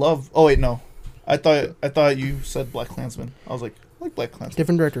 Oh wait, no, I thought you said Black Klansman. I was like Black Klansman.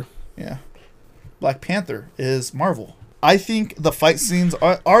 Different director. Yeah, Black Panther is Marvel. I think the fight scenes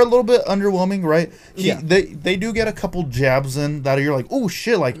are a little bit underwhelming, right? They do get a couple jabs in that you're like, oh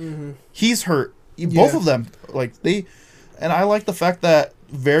shit, like he's hurt. Both of them, like and I like the fact that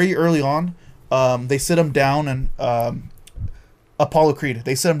very early on, they sit him down and Apollo Creed,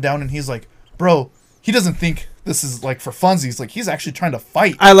 they sit him down and he's like, bro, he doesn't think this is like for funsies. Like he's actually trying to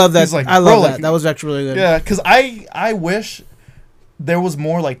fight. I love that. He's like, I bro, love that. like, That was actually really good. yeah, because I wish there was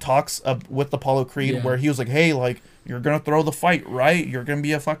more like talks with Apollo Creed where he was like, hey, like you're gonna throw the fight, right? You're gonna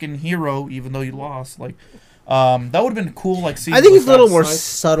be a fucking hero even though you lost. Like that would have been cool. Like seeing I think he's a little that more side.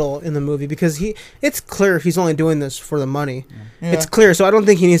 subtle in the movie because it's clear he's only doing this for the money. Yeah. It's clear, so I don't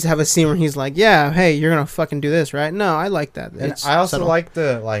think he needs to have a scene where he's like, yeah, hey, you're gonna fucking do this, right? No, I like that. And It's I also subtle. like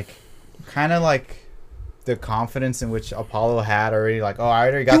the kind of the confidence in which Apollo had already. Like, oh, I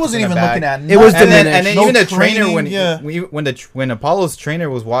already got. He this wasn't in the even bag. looking at. It was nothing. diminished. And then No even the trainer training, when Apollo's trainer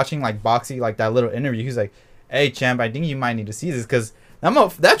was watching like boxing, like that little interview, he's like, "Hey, champ, I think you might need to see this because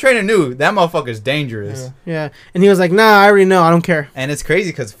that trainer knew that motherfucker's dangerous." Yeah, and he was like, nah, I already know, I don't care. And it's crazy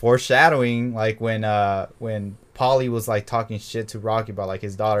because foreshadowing, like when Paulie was like talking shit to Rocky about like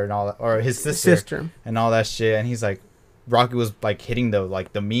his daughter and all that, or his sister. And all that shit, and he's like, Rocky was like hitting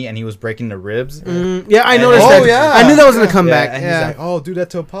the meat, and he was breaking the ribs. Yeah, I And- noticed Oh, that. yeah. I knew that was gonna come back. and Yeah, he's like, "Oh, do that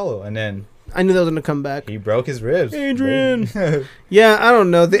to Apollo," and then I knew that was gonna come back. he broke his ribs. Adrian. Yeah, I don't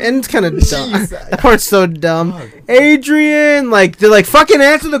know. The end's kind of dumb. Jeez. That part's so dumb. Adrian, like they're like fucking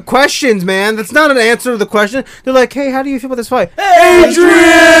answer the questions, man. That's not an answer to the question. They're like, hey, how do you feel about this fight?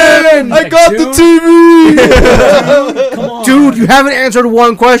 Adrian, I Like, got dude. the TV. Come on. Dude, you haven't answered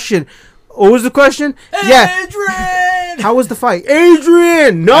one question. What was the question? Yeah. Adrian! How was the fight?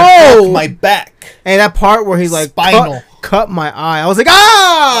 Adrian, no. I broke my back. Hey, that part where he's like Spinal. cut my eye. I was like,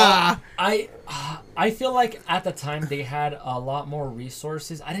 ah. I feel like at the time they had a lot more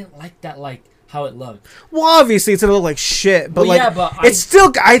resources. I didn't like that, like how it looked. Well, obviously it's gonna look like shit, but Well, like yeah, but it's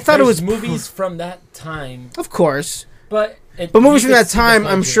still. I thought it There's was movies from that time, Of course. but But movies you from could that see the time,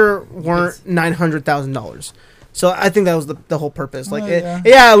 I'm budget. sure, weren't $900,000. So I think that was the whole purpose. Like,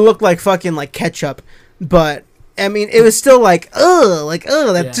 yeah. it looked like fucking like ketchup, but I mean, it was still like, ugh.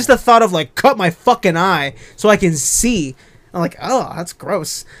 That Yeah. just the thought of like cut my fucking eye so I can see. I'm like, oh, that's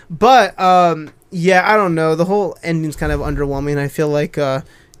gross. But yeah, I don't know. The whole ending's kind of underwhelming. I feel like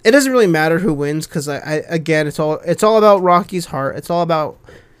it doesn't really matter who wins because I again, it's all about Rocky's heart. It's all about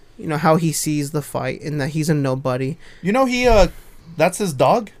how he sees the fight and that he's a nobody. You know, that's his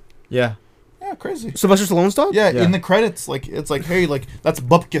dog. Yeah. Yeah, crazy. Sylvester Stallone's dog? Yeah, Yeah. in the credits, like it's like, hey, like that's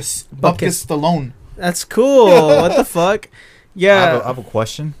Bupkis Stallone. That's cool. What the fuck? Yeah. I have a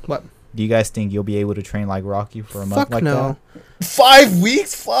question. What? Do you guys think you'll be able to train like Rocky for a month Fuck like no. that? 5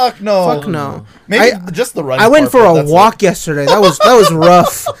 weeks? Fuck no. Fuck no. Maybe just the running. I went part, for but a that's walk yesterday. That was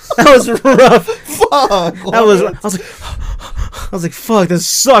rough. That was rough. it. Fuck. I was like, fuck, this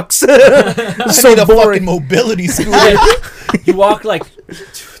sucks. I It's so need a boring. fucking mobility scooter. You walk like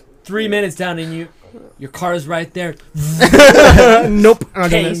 3 minutes down, and your car's right there. Nope. I'm not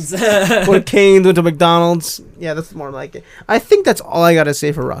doing this. Canes. Go to Cane's, went to McDonald's. Yeah, that's more like it. I think that's all I gotta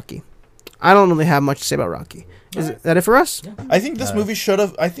say for Rocky. I don't really have much to say about Rocky. Is that it for us? I think this movie should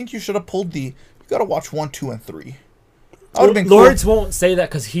have. I think you should have pulled the. You gotta watch 1, 2, and 3. That would have been cool. Lawrence won't say that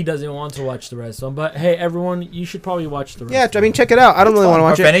because he doesn't want to watch the rest of them. But hey, everyone, you should probably watch the rest. Yeah, of I mean, check it out. I don't really want to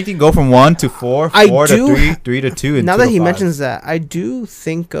watch If it. anything, go from 1 to 4, I 4 do- to 3, 3 to 2, and Now 2 that to he 5. mentions that, I do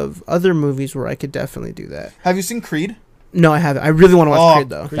think of other movies where I could definitely do that. Have you seen Creed? No, I haven't. I really want to watch Oh, Creed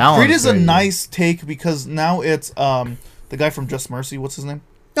though. That Creed one's is a crazy. nice take because now it's the guy from Just Mercy. What's his name?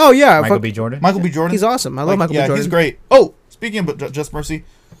 Oh yeah, Michael fuck- B. Jordan. Michael B. Jordan. he's awesome. I love Michael yeah, B. Jordan. he's great. Oh, speaking of Just Mercy,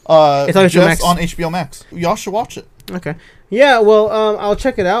 It's on HBO just Max. on HBO Max. Y'all should watch it. Okay. Yeah, well, I'll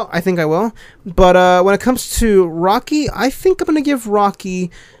check it out. I think I will. But when it comes to Rocky, I think I'm going to give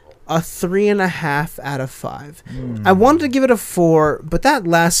Rocky a 3.5 out of 5. I wanted to give it a 4, but that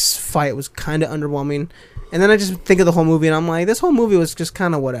last fight was kind of underwhelming. And then I just think of the whole movie, and I'm like, this whole movie was just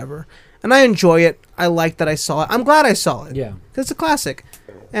kind of whatever. And I enjoy it. I like that I saw it. I'm glad I saw it. Yeah. Because it's a classic.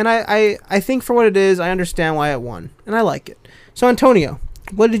 And I think for what it is, I understand why it won. And I like it. So, Antonio,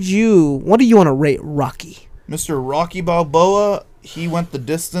 what do you want to rate Rocky? Mr. Rocky Balboa, he went the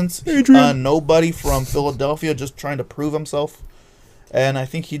distance. Adrian. Nobody from Philadelphia, just trying to prove himself. And I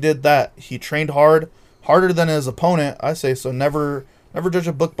think he did that. He trained hard, harder than his opponent, I say. So never judge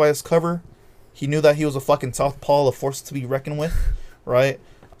a book by its cover. He knew that he was a fucking southpaw, a force to be reckoned with, right?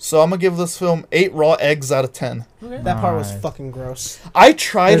 So I'm going to give this film 8 raw eggs out of 10. That part was Nice. fucking gross. I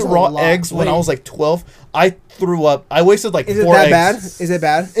tried There's a raw lot. eggs when I Wait. was like 12. I threw up. I wasted like Is it 4 that eggs. bad? Is it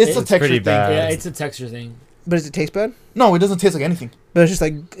bad? It's a It's texture pretty thing. bad. Yeah, it's a texture thing. But does it taste bad? No, it doesn't taste like anything. But it's just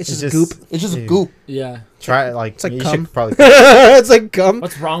like it's just goop. It's just a Ew. goop. Yeah. Try it. Like, It's like you cum. should probably. It's like gum.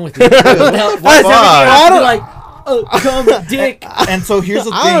 What's wrong with you? Why Fuck. is everything I have to don't- be like, oh, come, dick? And so here's the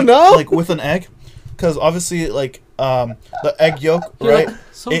thing, I don't know. like with an egg, because obviously like the egg yolk, You're right? like,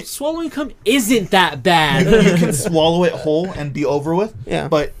 so It- swallowing cum isn't that bad. you can swallow it whole and be over with. Yeah.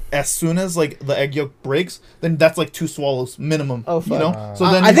 But as soon as like the egg yolk breaks, then that's like 2 swallows minimum. Oh, You fuck. know. So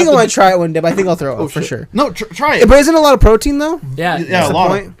then I you think I have want to to try it one day, but I think I'll throw Oh, up for shit. sure. No, try it. But isn't it a lot of protein though? Yeah. Yeah, the a lot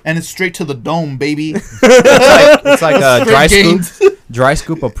point. of, and it's straight to the dome, baby. It's like a dry Straight scoop. gains. Dry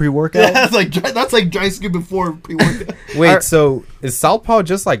scoop of pre-workout. that's like dry scoop before pre-workout. Wait, so is Southpaw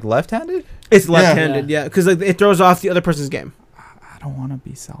just like left-handed? It's left-handed, Yeah. yeah, because like, it throws off the other person's game. I don't want to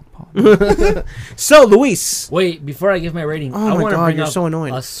be Southpaw. So, Luis. Wait, before I give my rating, Oh I my want to God, bring you're up so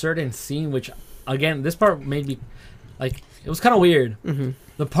annoying. a certain scene, which, again, this part made me, like, it was kind of weird. Mm-hmm.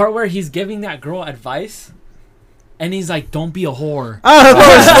 The part where he's giving that girl advice, and he's like, "Don't be a whore." Oh, that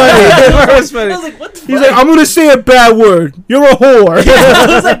part was funny. That part was I was funny. like, "What the He's fuck?" like, I'm gonna say a bad word. You're a whore. I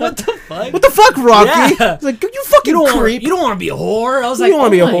was like, "What the fuck?" What the fuck, Rocky? Yeah. He's like, you fucking creep. You don't want to be a whore. I was You like, don't want "Oh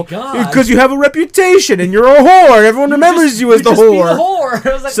to be a my whole god!" because you have a reputation and you're a whore. Everyone remembers you as the just be whore. the whore.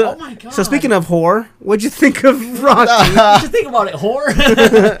 I was like, So, "Oh my god!" so speaking of whore, what'd you think of Rocky? just think about it, whore.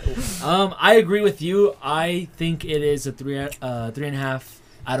 I agree with you. I think it is a 3.5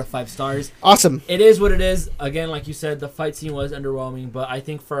 out of 5 stars. Awesome. It is what it is. Again, like you said, the fight scene was underwhelming, but I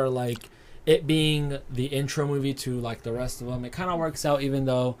think for like it being the intro movie to like the rest of them, it kind of works out. Even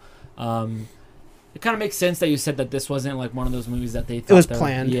though it kind of makes sense that you said that this wasn't like one of those movies that they thought It was they were-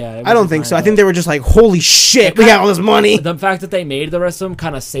 planned. Yeah, it I don't wasn't think so. I planned, think they were just like, holy shit, we got all this money. the fact that they made the rest of them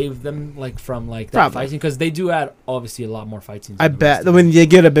kind of saved them like from like that Probably. fight scene, because they do add obviously a lot more fight scenes. I in the rest bet of when they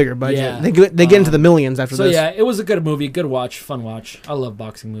get a bigger budget, Yeah. they get into the millions after So this. yeah, it was a good movie, good watch, fun watch. I love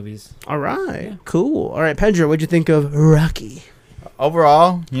boxing movies. All right, Yeah. cool. All right, Pedro, what'd you think of Rocky?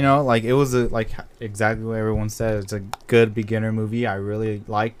 Overall, you know, like it was like exactly what everyone said. It's a good beginner movie. I really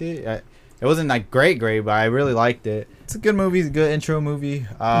liked it. It wasn't like great, but I really liked it. It's a good movie. It's a good intro movie.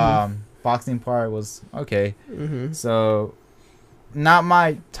 boxing part was okay. Mm-hmm. So, not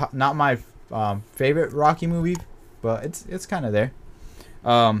my favorite Rocky movie, but it's kind of there.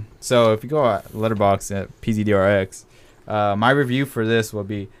 So if you go at Letterboxd at PZDRX, my review for this will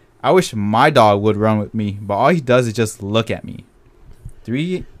be: I wish my dog would run with me, but all he does is just look at me.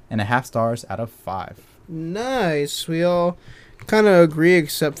 3.5 stars out of 5. Nice. We all kind of agree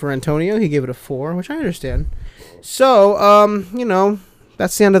except for Antonio. He gave it a 4, which I understand. So,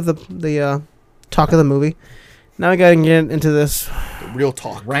 that's the end of the talk of the movie. Now we gotta get into this Real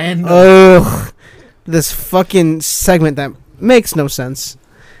talk. Random. this fucking segment that makes no sense.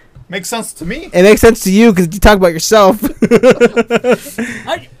 Makes sense to me. It makes sense to you because you talk about yourself.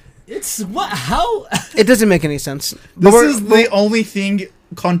 It's what? How? It doesn't make any sense. This is the only thing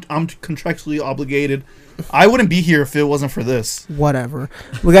I'm contractually obligated. I wouldn't be here if it wasn't for this. Whatever.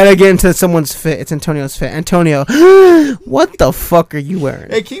 We gotta get into someone's fit. It's Antonio's fit. Antonio, what the fuck are you wearing?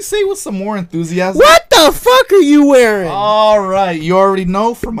 Hey, can you say with some more enthusiasm? What the fuck are you wearing? All right, you already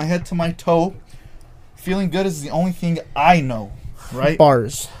know from my head to my toe. Feeling good is the only thing I know, right?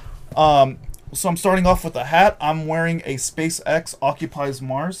 Bars. So I'm starting off with a hat. I'm wearing a SpaceX Occupies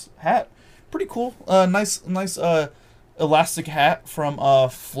Mars hat. Pretty cool. Nice elastic hat from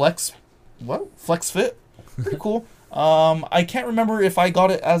Flex Fit. Pretty cool. I can't remember if I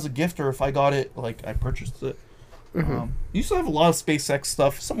got it as a gift or if I got it like I purchased it. Used to have a lot of SpaceX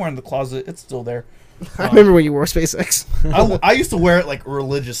stuff somewhere in the closet. It's still there. I remember when you wore SpaceX. I used to wear it like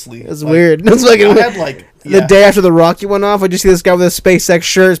religiously. It was like, weird. That's like I had like the day after the rocket went off. I just see this guy with a SpaceX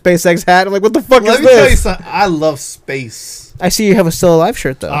shirt, SpaceX hat. I'm like, what the fuck Let is me tell you this? something. I love space. I see you have a Still Alive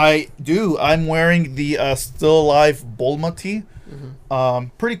shirt though. I do. I'm wearing the Still Alive Bulma tee.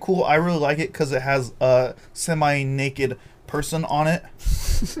 Pretty cool. I really like it because it has a semi-naked person on it.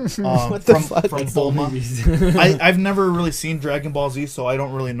 What the from fuck? from That's all Bulma. movies. I've never really seen Dragon Ball Z, so I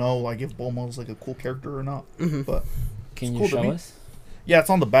don't really know like if Bulma is like a cool character or not. But Can It's you cool to show me. us? yeah, it's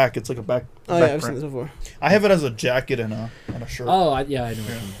on the back. It's like a back. Oh back yeah, I've seen print. this before. I have it as a jacket and a shirt. Oh, yeah, I know. What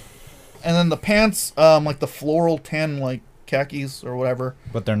you mean. And then the pants, like the floral tan, like khakis or whatever.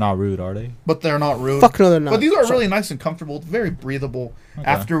 But they're not rude, are they? But they're not rude. Fuck no, they're not. But these are So- really nice and comfortable. Very breathable. Okay.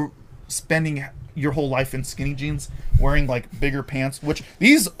 After spending your whole life in skinny jeans, wearing like bigger pants, which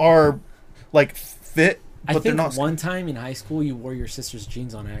these are like fit, I but they're think not. one time in high school you wore your sister's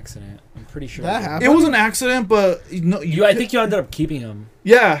jeans on accident. I'm pretty sure. That you did. happened? It was an accident, but I think you ended up keeping them.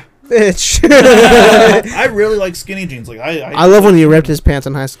 yeah. Bitch. I really like skinny jeans. Like I love when you ripped his pants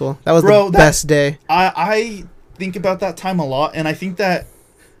in high school. That was Bro, the that- best day. I think about that time a lot, and I think that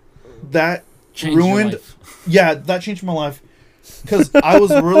Changed your ruined. life. Yeah, that changed my life because I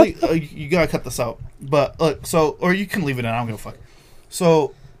was really. You gotta cut this out, but or you can leave it in. I don't give a fuck.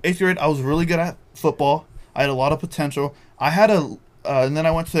 So 8th grade, I was really good at football. I had a lot of potential. I had and then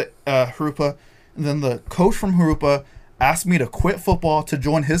I went to Harupa, and then the coach from Harupa asked me to quit football to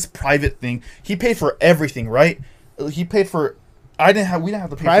join his private thing. He paid for everything, right? He paid for. We didn't have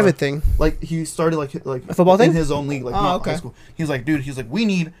to pay Private for, thing. Like he started like A football thing? in his own league, like Oh, not okay. high school. He's like, dude, we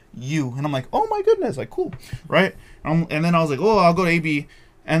need you, and I'm like, oh my goodness, like cool, right? And then I was like, oh, I'll go to AB,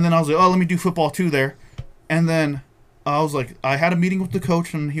 and then I was like, oh, let me do football too there, and then I was like, I had a meeting with the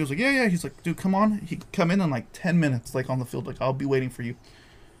coach, and he was like, yeah, he's like, dude, come on, he come in like 10 minutes, like on the field, like I'll be waiting for you.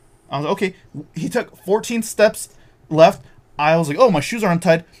 I was like, okay. He took 14 steps left. I was like, oh, my shoes are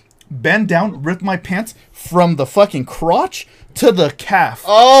untied. Bend down, rip my pants from the fucking crotch to the calf.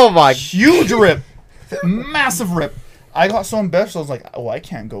 Oh my! Huge rip. Massive rip. I got so embarrassed, I was like, oh, I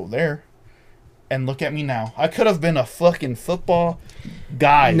can't go there. And look at me now. I could have been a fucking football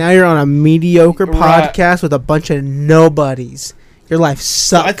guy. Now you're on a mediocre Right. podcast with a bunch of nobodies. Your life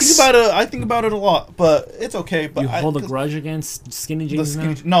sucks. I think about it a lot, but it's okay. But You hold a 'cause grudge against skinny the jeans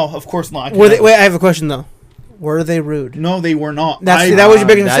skinny, now? no, of course not. Wait, I have a question though. Were they rude? No, they were not. That was your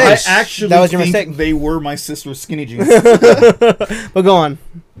big that mistake. I actually that was your think mistake. they were my sister's skinny jeans. But go on.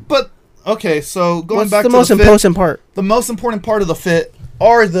 But okay, so going What's back the to most the fit, important part? the most important part of the fit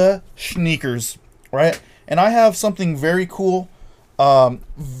are the sneakers, right? And I have something very cool,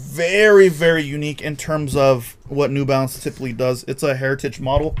 very, very unique in terms of what New Balance typically does. It's a heritage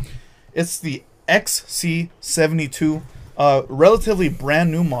model. It's the XC72, relatively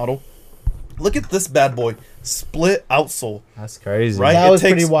brand new model. Look at this bad boy, split outsole, That's crazy. right? That It was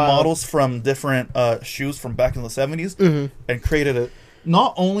takes pretty wild. models from different shoes from back in the 70s Mm-hmm. and created it.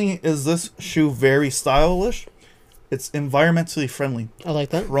 Not only is this shoe very stylish, it's environmentally friendly. I like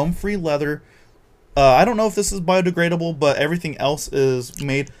that. Chrome-free leather. I don't know if this is biodegradable, but everything else is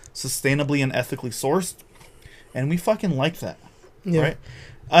made sustainably and ethically sourced, and we fucking like that, Yeah. right?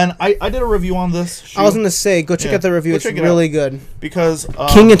 And I did a review on this shoe I was gonna say, go check Yeah, out the review. go It's check it really good. because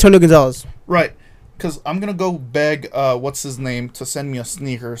King Antonio Gonzalez. right, because I'm gonna go beg what's his name to send me a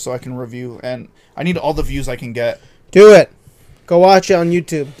sneaker so I can review, and I need all the views I can get. Do it. Go watch it on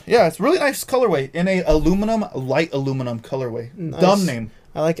YouTube. Yeah, it's really nice colorway in a light aluminum colorway. Nice. Dumb name.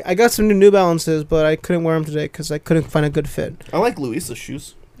 I like it. I got some New Balances, but I couldn't wear them today because I couldn't find a good fit. I like Luisa's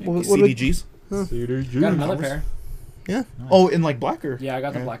shoes. What would- CDGs. Got another pair. Oh, in like black or? Yeah, I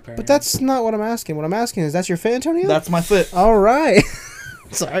got the black pair. But that's not what I'm asking. What I'm asking is, that's your fit, Antonio? That's my fit. All right.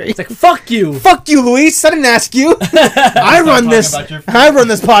 Sorry. It's like, fuck you. Fuck you, Luis. I didn't ask you. I run this. I run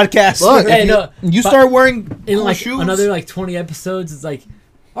this podcast. Look, Hey, if no, you but start wearing in cool like shoes. another like 20 episodes, it's like,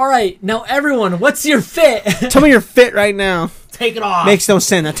 all right, now everyone, what's your fit? Tell me your fit right now. Take it off. Makes no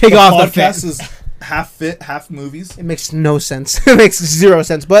sense. Now take the off the podcast fit. is half fit, half movies. It makes no sense. It makes zero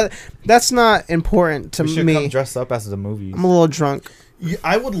sense. But that's not important to We should me. come dressed up as the movies. I'm a little drunk.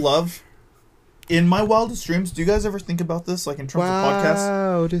 I would love, in my wildest dreams, do you guys ever think about this, like in terms of podcasts?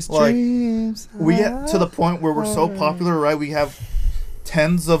 Wildest Like, dreams. We get to the point where we're so popular, right? We have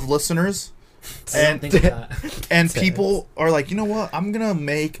tens of listeners, I don't think of that. and people are like, you know what? I'm gonna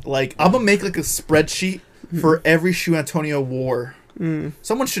make like a spreadsheet for every shoe Antonio wore.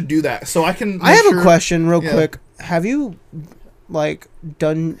 Someone should do that so I can. I make have a sure- question real Yeah. quick. Have you, like,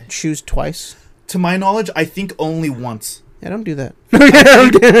 done shoes twice? To my knowledge, I think only once. Yeah, don't do that.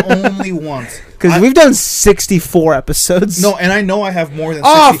 Only once. Because we've done 64 episodes. No, and I know I have more than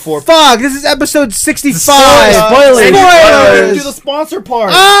Oh, 64. fuck. This is episode 65. Spoilers. And I didn't do Spoilers. the sponsor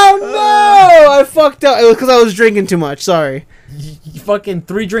part. Oh, no. I fucked up. It was because I was drinking too much. Sorry. You fucking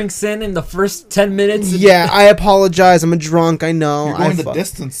 3 drinks in the first 10 minutes. Yeah, I apologize. I'm a drunk. I know. You're going I the fuck-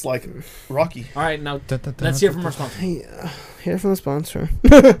 distance like Rocky. All right, now let's hear from our sponsor. Yeah, hear from the sponsor.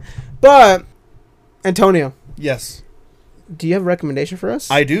 But, Antonio, Yes, do you have a recommendation for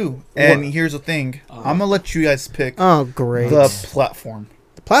us? I do. And What? here's the thing. I'm gonna let you guys pick Oh, great. the platform.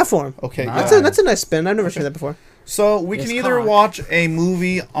 The platform. Okay. Nice. Yeah. That's a nice spin. I've never seen that before. So we Yes, can either cock. watch a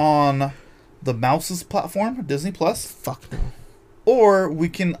movie on the Mouse's platform, Disney Plus, Fuck no. or we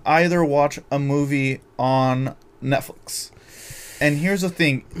can either watch a movie on Netflix. And here's the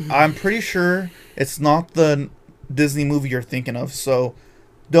thing. I'm pretty sure it's not the Disney movie you're thinking of. So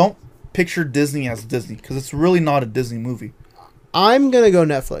don't picture Disney as Disney because it's really not a Disney movie. I'm going to go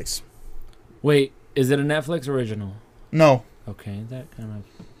Netflix. Wait, is it a Netflix original? No. Okay, that kind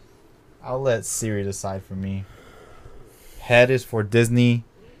of. I'll let Siri decide for me. Head is for Disney.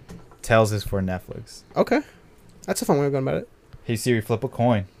 Tails is for Netflix. Okay. That's a fun way of going about it. Hey Siri, flip a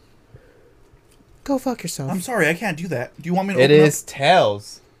coin. Go fuck yourself. I'm sorry, I can't do that. Do you want me to It open is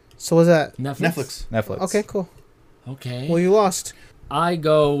Tails. So what's that? Netflix. Netflix? Netflix. Okay, cool. Okay. Well, you lost. I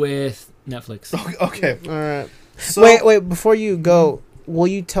go with Netflix. Okay. All right. So, Wait. Before you go, will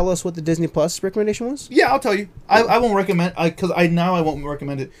you tell us what the Disney Plus recommendation was? Yeah, I'll tell you. I won't recommend because I won't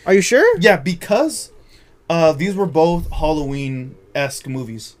recommend it. Are you sure? Yeah, because these were both Halloween-esque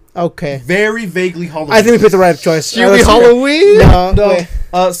movies. Okay. Very vaguely Halloween. I think we picked the right choice. Should Let's we hear it. Halloween? No. No.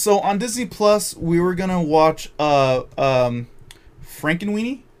 Wait. So on Disney Plus, we were gonna watch Frankenweenie.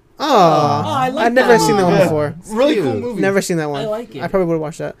 Oh, I like I've never that seen that one Yeah. before. Really cool Cute. movie. Never seen that one. I like it. I probably would have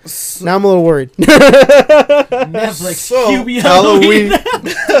watched that. So, Now I'm a little worried. Netflix. So, Hubie Halloween.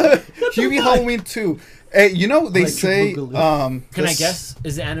 Halloween. Hubie Halloween 2. Hey, you know they Like say Triple Galoo. Can I this- guess?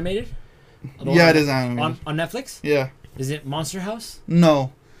 Is it animated? Yeah, it is animated. On Netflix? Yeah. Is it Monster House?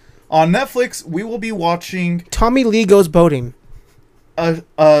 No. On Netflix, we will be watching Tommy Lee goes boating. a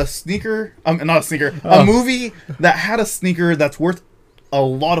sneaker. Not a sneaker. Oh. A movie that had a sneaker that's worth a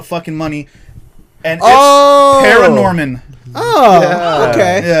lot of fucking money, and it's Oh, Paranorman. Oh, Yeah.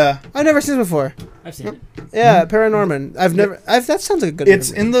 okay. Yeah, I've never seen it before. I've seen it. Yeah, Paranorman. That sounds like a good.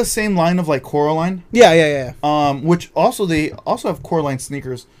 it's movie. in the same line of like Coraline. Yeah. Which also they also have Coraline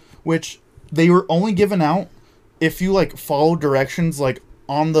sneakers, which they were only given out if you like follow directions like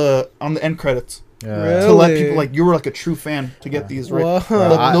on the end credits Yeah. to let Really? people like you were like a true fan to get these right.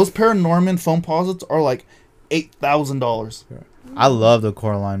 Whoa. Those Paranorman foam posits are like $8,000. I love the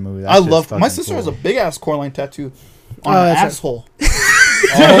Coraline movie. That I shit's love. My fucking sister cool. has a big ass Coraline tattoo on Oh, her that's right. asshole.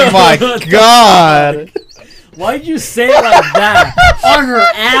 Oh my god! Why'd you say it like that? On her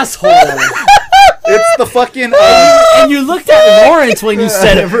asshole. It's the fucking. And you looked at Lawrence when you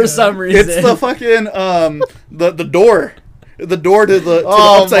said it for some reason. It's the fucking the door. The door to the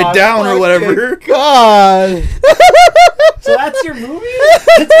Oh upside my down or whatever. God. So that's your movie?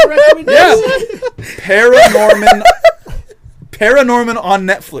 That's your recommendation? Paranorman on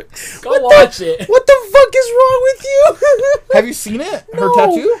Netflix. Go watch it. What the fuck is wrong with you? Have you seen it? Her No.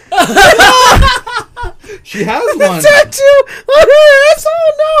 tattoo? She has one. Tattoo on her ass.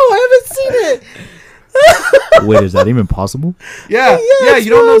 Oh no, I haven't seen it. Wait, is that even possible? Yeah, Yeah, You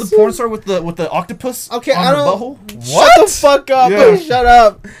don't know the it's porn star with the octopus Okay, on I her don't. butthole? Shut the fuck up. Yeah. Shut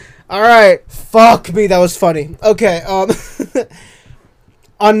up. All right. Fuck me. That was funny. Okay. On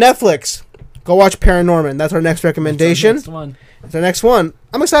Netflix, go watch Paranorman. That's our next recommendation. Next one. It's our next one.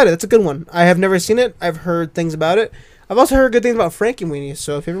 I'm excited. It's a good one. I have never seen it. I've heard things about it. I've also heard good things about Frankie Weenie.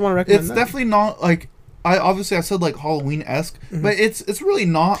 So if you ever want to recommend It's that. definitely not like I said like Halloween-esque, but it's really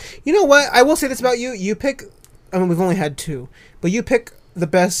not. You know what? I will say this about you. You pick. I mean, we've only had 2, but you pick the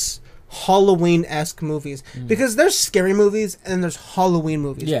best Halloween-esque movies because there's scary movies and there's Halloween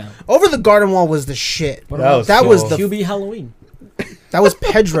movies. Yeah. Over the Garden Wall was the shit. What That about was That cool. was the QB Halloween? that was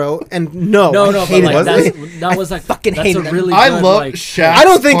Pedro and no, No, I but hated like it. that was like fucking that's hated a it. really I good, love like, Shaq. I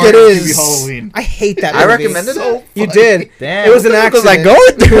don't think it is. Halloween. I hate that. I movie. recommended it. You did. Damn, It was an what the fuck was I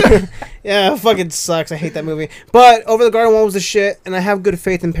accident. going through? Yeah, it fucking sucks. I hate that movie. But Over the Garden Wall was the shit, and I have good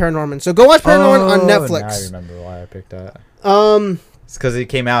faith in Paranorman. So go watch Paranorman on Now I Netflix. remember why I picked that. Um, It's because it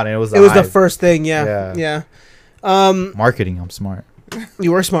came out and it was. it was the hype. first thing. Yeah, Yeah. yeah. Marketing. I'm smart.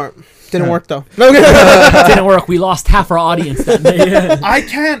 You were smart. Didn't work though. No. didn't work. We lost half our audience that day.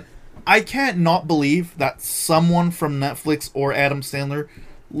 I can't not believe that someone from Netflix or Adam Sandler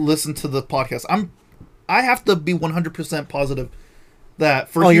listened to the podcast. I have to be 100% positive that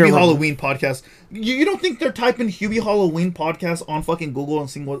for you're Hubie wrong. Halloween podcast, you don't think they're typing Hubie Halloween podcast on fucking Google and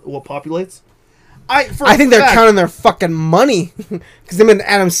seeing what populates? I I think they're counting their fucking money because they made an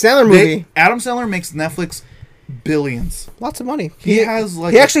Adam Sandler movie. Adam Sandler makes Netflix billions. Lots of money. He has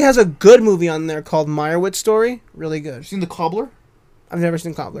like He actually has a good movie on there called Meyerowitz Story. Really good. seen the Cobbler. I've never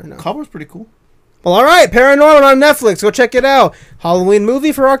seen Cobbler. No. Cobbler's pretty cool. Well, all right, Paranorman on Netflix. Go check it out. Halloween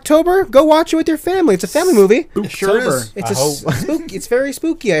movie for October. Go watch it with your family. It's a family movie. It sure is. It's I hope. spooky. It's very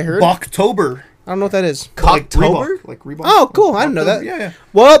spooky. I heard. October. I don't know what that is. Like Cocktober? Reebok. Like Reebok. Oh, cool. I didn't know that. Yeah.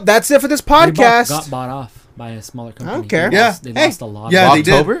 Well, that's it for this Reebok podcast. got bought off by a smaller company. don't care. They Yeah. lost, they Hey. lost a lot. Yeah, of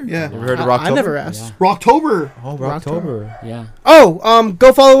they Rocktober? did. Yeah. You ever heard of I Rocktober? never asked. Yeah. Rocktober. Oh, Rocktober. Yeah. Oh,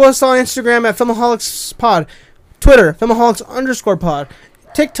 go follow us on Instagram at Filmaholics Pod, Twitter Filmaholics_pod,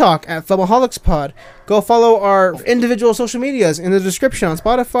 TikTok at Filmaholics Pod. Go follow our individual social medias in the description on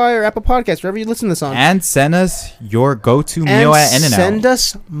Spotify or Apple Podcasts, wherever you listen to this on. And send us your go-to And meal at In-N-Out. send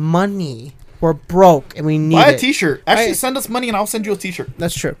us money. We're broke and we need Buy a it. T-shirt. Actually, I- send us money and I'll send you a T-shirt.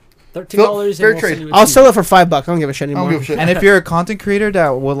 That's true. $13 fair and we'll trade. send you a I'll t- sell it for $5. I don't give a shit I anymore. don't give a shit. And if you're a content creator that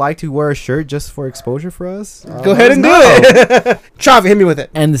would like to wear a shirt just for exposure for us, Go ahead and do it. Chavi, hit me with it.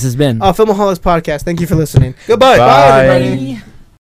 And this has been Filmaholics Podcast. Thank you for listening. Goodbye. Bye. everybody. Bye.